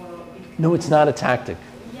 or No, it's not a tactic.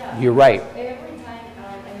 yeah. You're right. Every time I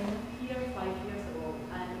moved here 5 years ago,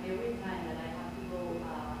 and every time that I have to go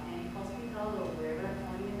in hospital or wherever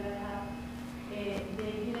appointment that I have, they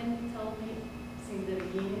didn't tell me since the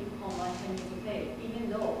beginning how much I need to pay, even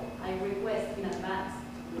though I request in advance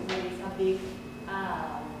when it's a big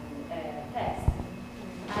test.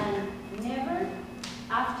 And never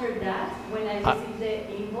after that, when I receive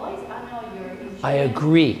the invoice, I know your insurance. I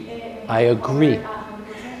agree. I agree.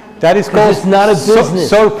 That is called it's not a business.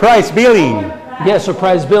 Surprise billing. Yeah,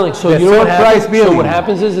 surprise billing. So you know what happens? So what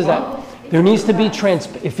happens is that there needs to be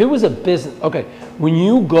if it was a business, okay, when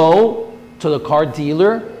you go to the car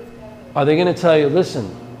dealer, are they going to tell you, listen,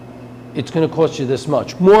 it's going to cost you this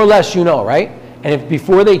much? More or less, you know, right? And if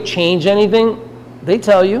before they change anything, they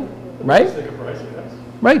tell you, right?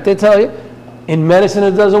 Right, they tell you. In medicine,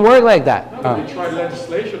 it doesn't work like that. No, they tried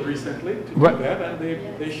legislation recently to do that, and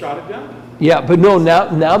they shot it down. Yeah, but no,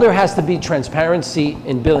 now there has to be transparency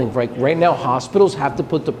in billing. Right now, hospitals have to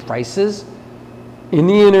put the prices in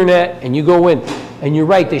the internet, and you go in. And you're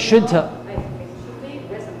right, they should tell. I should be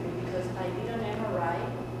recently because I did an MRI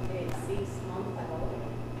 6 months ago,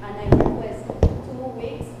 and I requested 2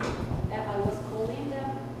 weeks, and I was calling them,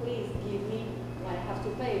 please give me what I have to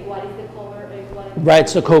pay. What is the cover? Right,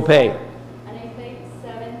 it's a copay. And I paid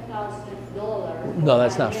 $7,000. No,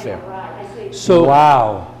 that's not fair. I said, So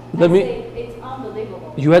Wow. it's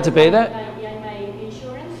unbelievable. You had to pay that? My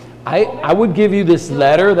insurance. I would give you this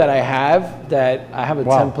letter that I have a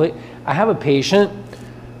template. I have a patient.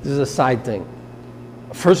 This is a side thing.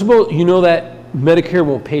 First of all, you know that Medicare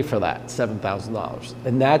won't pay for that, $7,000.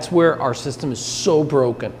 And that's where our system is so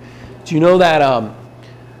broken. Do you know that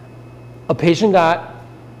a patient got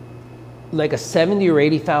like a $70,000 or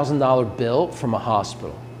 $80,000 bill from a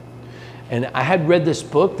hospital? And I had read this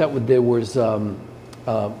book that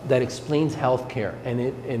explains healthcare, and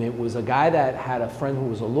it was a guy that had a friend who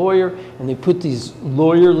was a lawyer, and they put these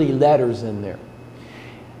lawyerly letters in there.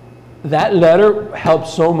 That letter helped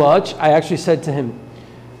so much. I actually said to him,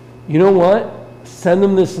 you know what? Send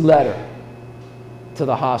them this letter to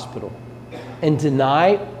the hospital and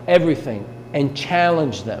deny everything and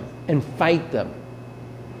challenge them and fight them.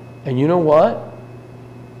 And you know what?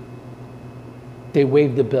 They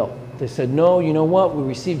waived the bill. They said, no, you know what? We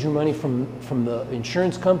received your money from the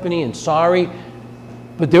insurance company, and sorry,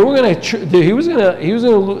 but they were this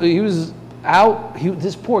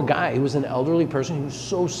poor guy, he was an elderly person. He was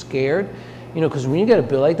so scared, you know, because when you get a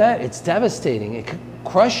bill like that, it's devastating. It could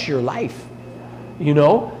crush your life, you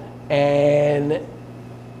know, and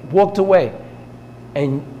walked away.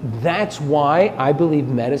 And that's why I believe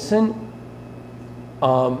medicine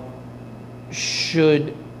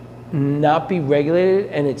should not be regulated,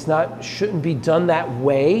 and shouldn't be done that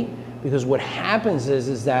way, because what happens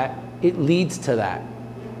is that it leads to that,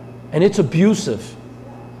 and it's abusive.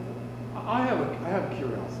 I have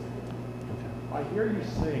curiosity. I hear you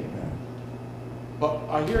saying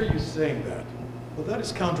that, Well, that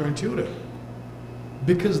is counterintuitive.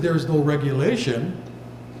 Because there is no regulation,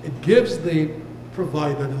 it gives the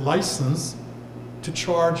provider the license to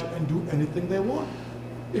charge and do anything they want.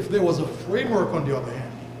 If there was a framework, on the other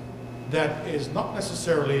hand, that is not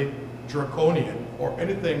necessarily draconian or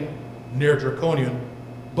anything near draconian,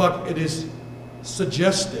 but it is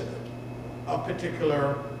suggested a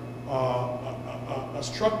particular a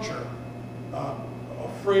structure, a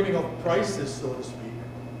framing of prices, so to speak,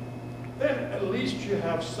 then at least you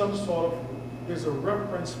have some sort of, there's a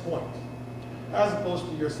reference point, as opposed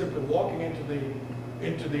to you're simply walking into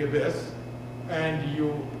the abyss, and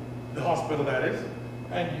the hospital that is,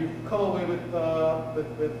 and you come away with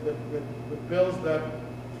bills that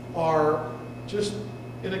are just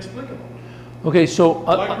inexplicable. Okay, so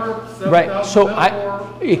right, so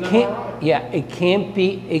it can't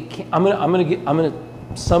be. I'm gonna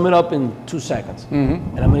sum it up in 2 seconds,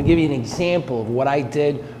 and I'm gonna give you an example of what I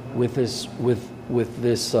did with this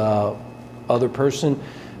other person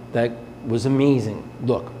that was amazing.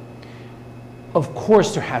 Look, of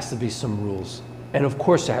course there has to be some rules, and of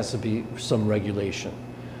course there has to be some regulation.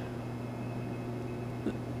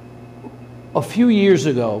 A few years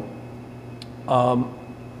ago, a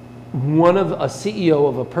CEO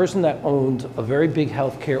of a person that owned a very big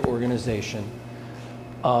healthcare organization,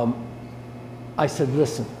 I said,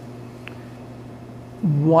 listen,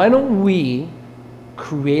 why don't we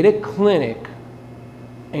create a clinic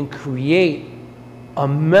and create a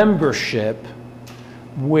membership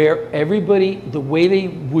where everybody, the way they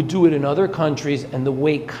would do it in other countries and the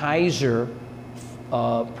way Kaiser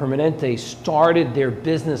Permanente started their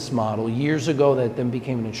business model years ago that then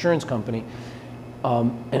became an insurance company.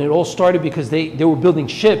 And it all started because they were building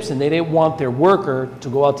ships and they didn't want their worker to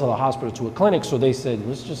go out to the hospital to a clinic, so they said,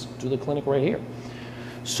 let's just do the clinic right here.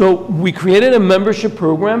 So we created a membership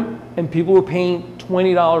program and people were paying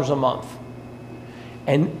 $20 a month.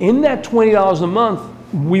 And in that $20 a month,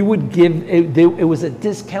 we would give, it was a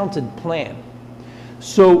discounted plan.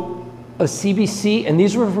 So a CBC, and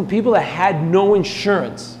these were for people that had no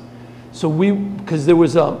insurance. So because there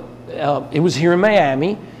was it was here in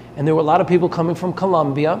Miami, and there were a lot of people coming from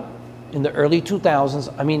Colombia in the early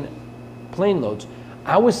 2000s. I mean, plane loads.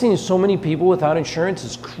 I was seeing so many people without insurance,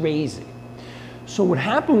 it's crazy. So what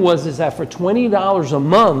happened is that for $20 a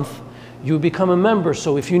month, you would become a member.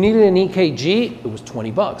 So if you needed an EKG, it was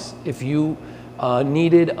 20 bucks. If you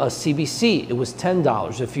needed a CBC, it was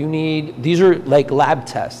 $10. If you need, these are like lab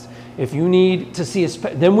tests. If you need to see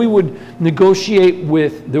then we would negotiate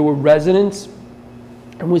with, there were residents,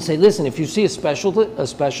 and we'd say, listen, if you see a specialist,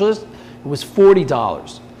 it was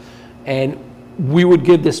 $40. And we would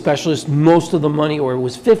give the specialist most of the money, or it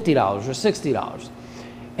was $50 or $60.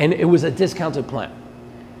 And it was a discounted plan.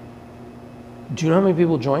 Do you know how many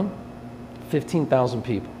people joined? 15,000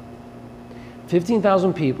 people.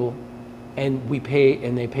 15,000 people, and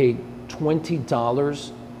they paid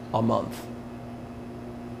 $20 a month.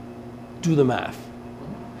 Do the math.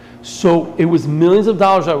 So it was millions of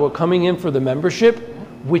dollars that were coming in for the membership,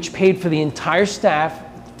 which paid for the entire staff,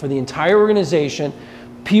 for the entire organization.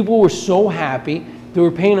 People were so happy. They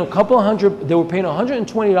were paying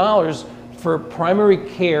 $120 for primary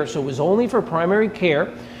care, so it was only for primary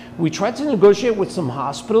care. We tried to negotiate with some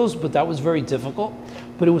hospitals, but that was very difficult.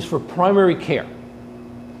 But it was for primary care.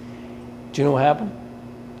 Do you know what happened?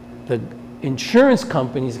 The insurance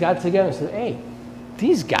companies got together and said, hey,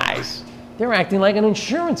 these guys, they're acting like an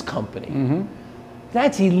insurance company.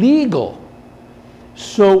 That's illegal.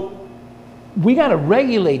 So we got to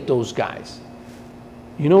regulate those guys.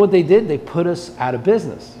 You know what they did? They put us out of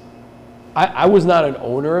business. I was not an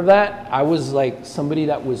owner of that. I was like somebody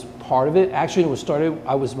that was part of it. Actually,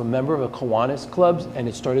 I was a member of a Kiwanis club, and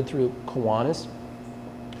it started through Kiwanis.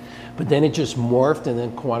 But then it just morphed, and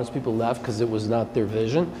then Kiwanis people left because it was not their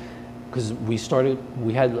vision. Because we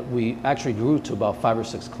actually grew to about 5 or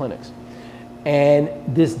 6 clinics. And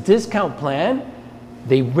this discount plan,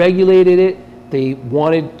 they regulated it. They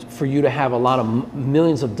wanted for you to have a lot of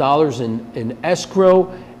millions of dollars in escrow,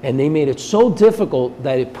 and they made it so difficult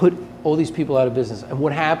that it put all these people out of business. And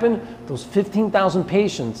what happened? Those 15,000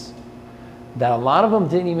 patients, that a lot of them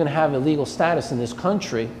didn't even have a legal status in this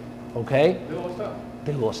country, okay?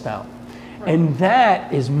 They lost out. Right. And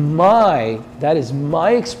that is my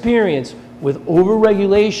experience with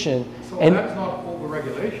overregulation. So and that's not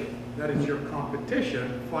overregulation. That is your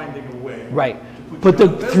competition finding a way. Right. But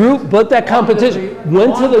that competition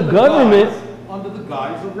went to the government. Under the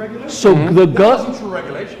guise of regulation. So the government. True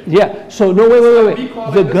regulation. Yeah. So no, wait.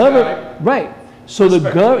 The government. Right. So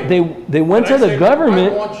they went to the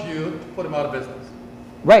government. I want you to put him out of business.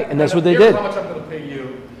 Right, and that's what they did. How much I'm going to pay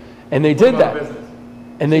you. And they did that.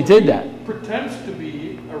 And they did that. He pretends to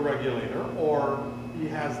be a regulator, or he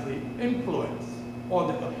has the influence or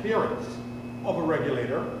the appearance of a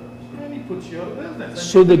regulator, and he puts you out of business. And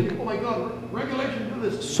so think, oh my God, regulation do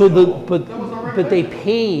this. So but they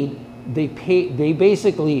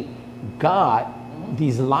basically got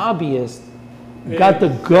these lobbyists got the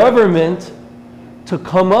government to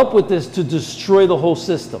come up with this to destroy the whole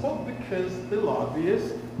system. Well, because the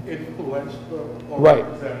lobbyists influence our Right.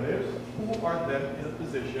 representatives who are then in a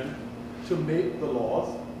position to make the laws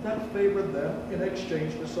that favor them in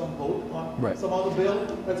exchange for some vote on Right. some other bill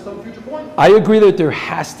at some future point. I agree that there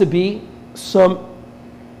has to be some,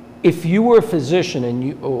 if you were a physician and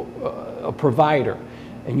you, a provider,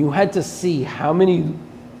 and you had to see how many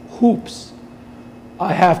hoops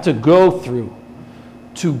I have to go through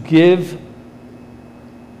to give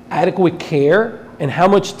adequate care and how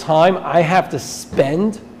much time I have to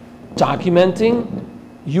spend documenting,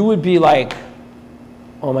 you would be like,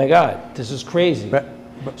 oh my God, this is crazy.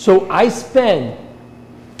 So I spend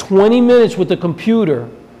 20 minutes with the computer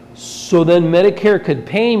so then Medicare could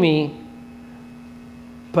pay me,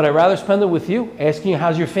 but I'd rather spend it with you, asking you,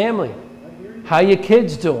 how's your family? How your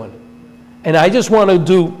kids doing? And I just want to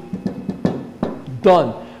do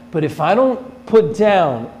done. But if I don't put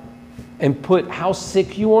down and put how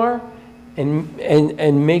sick you are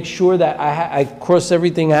and make sure that I cross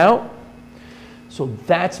everything out, so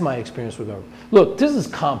that's my experience with government. Look, this is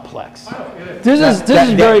complex. This is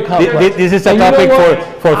very complex. This is a And you know topic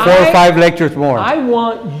what? for 4 or 5 lectures more. I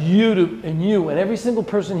want you to, and every single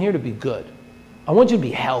person here to be good. I want you to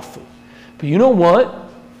be healthy. But you know what?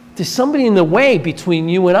 There's somebody in the way between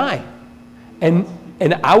you and I. And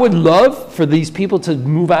I would love for these people to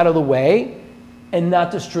move out of the way and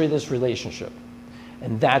not destroy this relationship.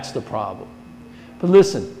 And that's the problem. But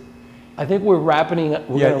listen, I think we're wrapping up.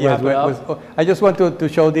 We're going to wrap it up. I just want to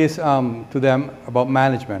show this to them about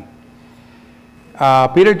management.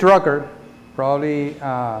 Peter Drucker, probably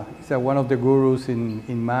is one of the gurus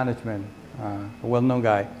in management, a well-known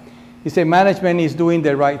guy. He said management is doing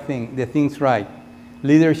the right thing, the things right.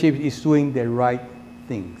 Leadership is doing the right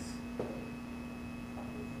things.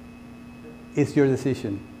 It's your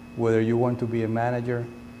decision whether you want to be a manager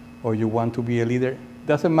or you want to be a leader.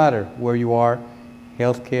 Doesn't matter where you are,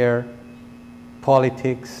 healthcare,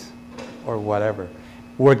 politics, or whatever.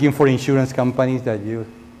 Working for insurance companies, that you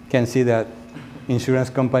can see that insurance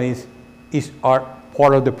companies are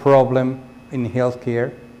part of the problem in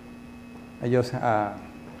healthcare. I just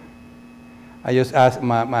asked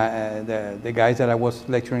the guys that I was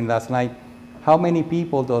lecturing last night, how many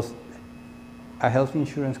people does a health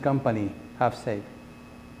insurance company have saved?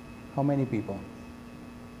 How many people?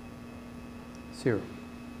 0.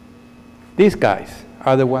 These guys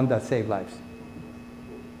are the ones that save lives.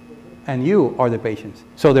 And you are the patients.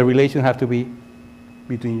 So the relation has to be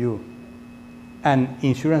between you. And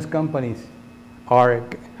insurance companies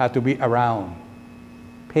have to be around,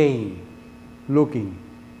 paying, looking,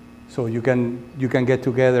 so you can get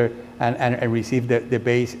together and receive the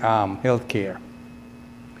base health care.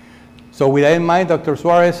 So with that in mind, Dr.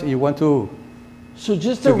 Suarez, you want to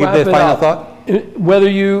just to wrap give the it final up, thought? whether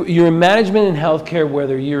you're in management in healthcare,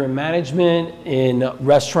 whether you're in management in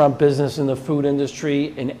restaurant business, in the food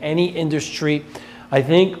industry, in any industry, I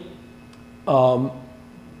think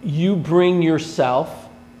you bring yourself,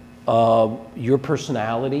 your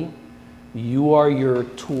personality, you are your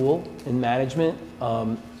tool in management.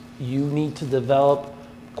 You need to develop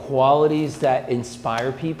qualities that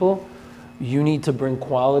inspire people. You need to bring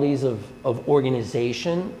qualities of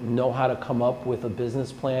organization, know how to come up with a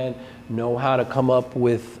business plan, know how to come up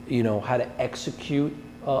with, how to execute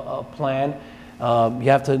a plan. You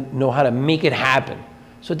have to know how to make it happen.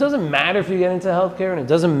 So it doesn't matter if you get into healthcare, and it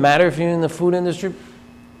doesn't matter if you're in the food industry.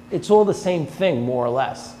 It's all the same thing, more or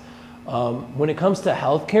less. When it comes to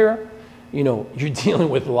healthcare, you're dealing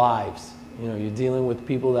with lives. You're dealing with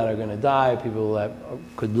people that are going to die, people that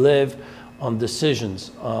could live, on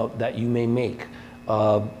decisions that you may make.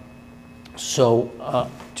 Do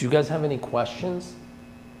you guys have any questions?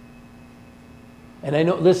 And I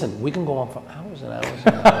know, listen, we can go on for hours and hours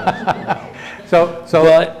and hours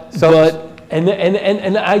and hours.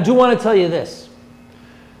 And I do want to tell you this.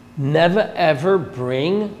 Never ever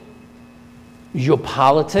bring your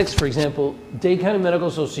politics. For example, Dade County Medical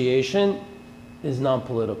Association is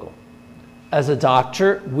non-political. As a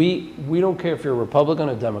doctor, we don't care if you're a Republican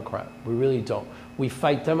or Democrat. We really don't. We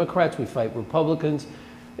fight Democrats, we fight Republicans.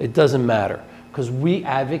 It doesn't matter, because we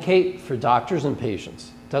advocate for doctors and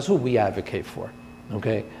patients. That's what we advocate for,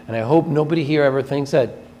 okay? And I hope nobody here ever thinks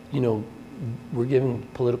that, we're giving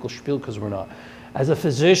political spiel, because we're not. As a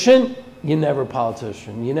physician, you're never a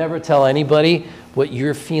politician. You never tell anybody what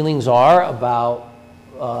your feelings are about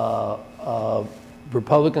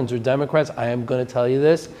Republicans or Democrats. I am going to tell you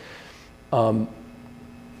this.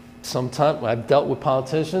 Sometimes I've dealt with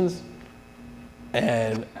politicians,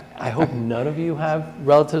 and I hope none of you have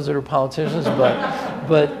relatives that are politicians,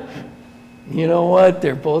 but You know what?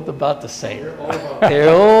 They're both about the same. They're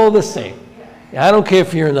all the same. I don't care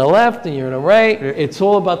if you're in the left and you're in the right. It's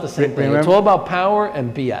all about the same thing. It's all about power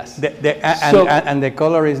and BS. And the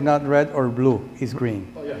color is not red or blue. It's green.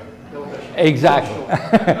 Oh, yeah. Exactly.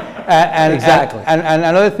 Exactly. And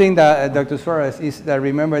another thing that Dr. Suarez is that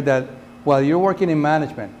remember that while you're working in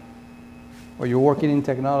management or you're working in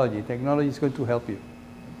technology, technology is going to help you.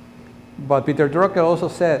 But Peter Drucker also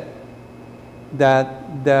said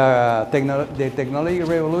that the technology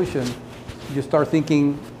revolution, you start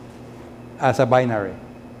thinking as a binary,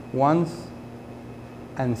 ones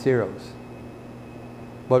and zeros.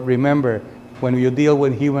 But remember, when you deal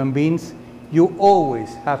with human beings, you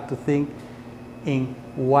always have to think in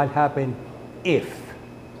what happened if.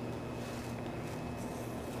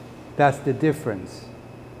 That's the difference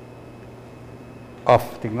of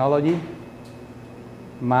technology,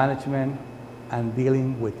 management, and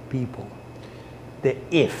dealing with people. The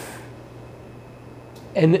if.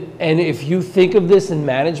 And if you think of this in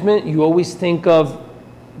management, you always think of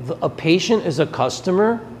a patient as a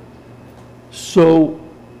customer. So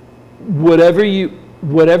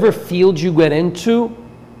whatever field you get into,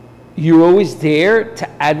 you're always there to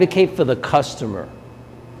advocate for the customer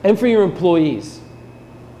and for your employees.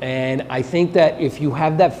 And I think that if you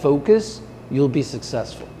have that focus, you'll be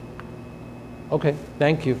successful. Okay,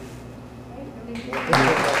 thank you.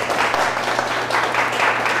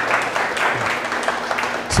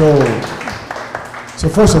 So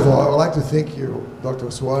first of all, I would like to thank you, Dr.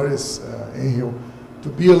 Suarez, Angel, to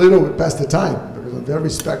be a little bit past the time, because I'm very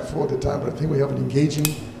respectful of the time, but I think we have an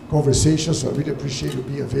engaging conversation, so I really appreciate you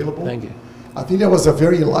being available. Thank you. I think that was a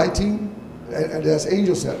very enlightening, and as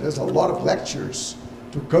Angel said, there's a lot of lectures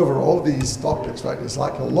to cover all these topics, right? It's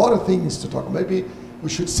like a lot of things to talk. Maybe we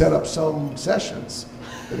should set up some sessions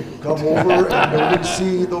that you can come over and we can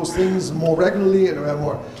see those things more regularly, and we have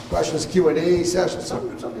more questions, Q&A sessions,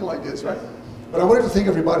 something like this, right? But I wanted to thank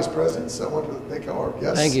everybody's presence. I want to thank our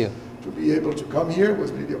guests. Thank you. To be able to come here. It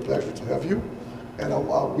was really a pleasure to have you. And I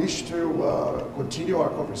wish to continue our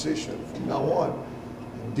conversation from now on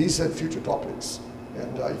on these and future topics.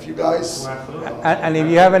 And if you guys... and if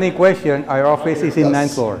you have any question, our office is in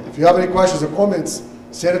 9th floor. If you have any questions or comments,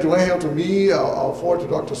 send it to Angel, to me. I'll forward to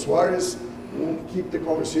Dr. Suarez. We'll keep the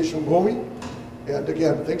conversation going. And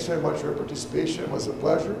again, thanks very much for your participation. It was a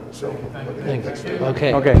pleasure. So, Thank you. thanks very much.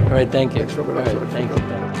 Okay. Okay. All right. Thank you. Thanks for All right. Thank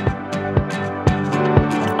you.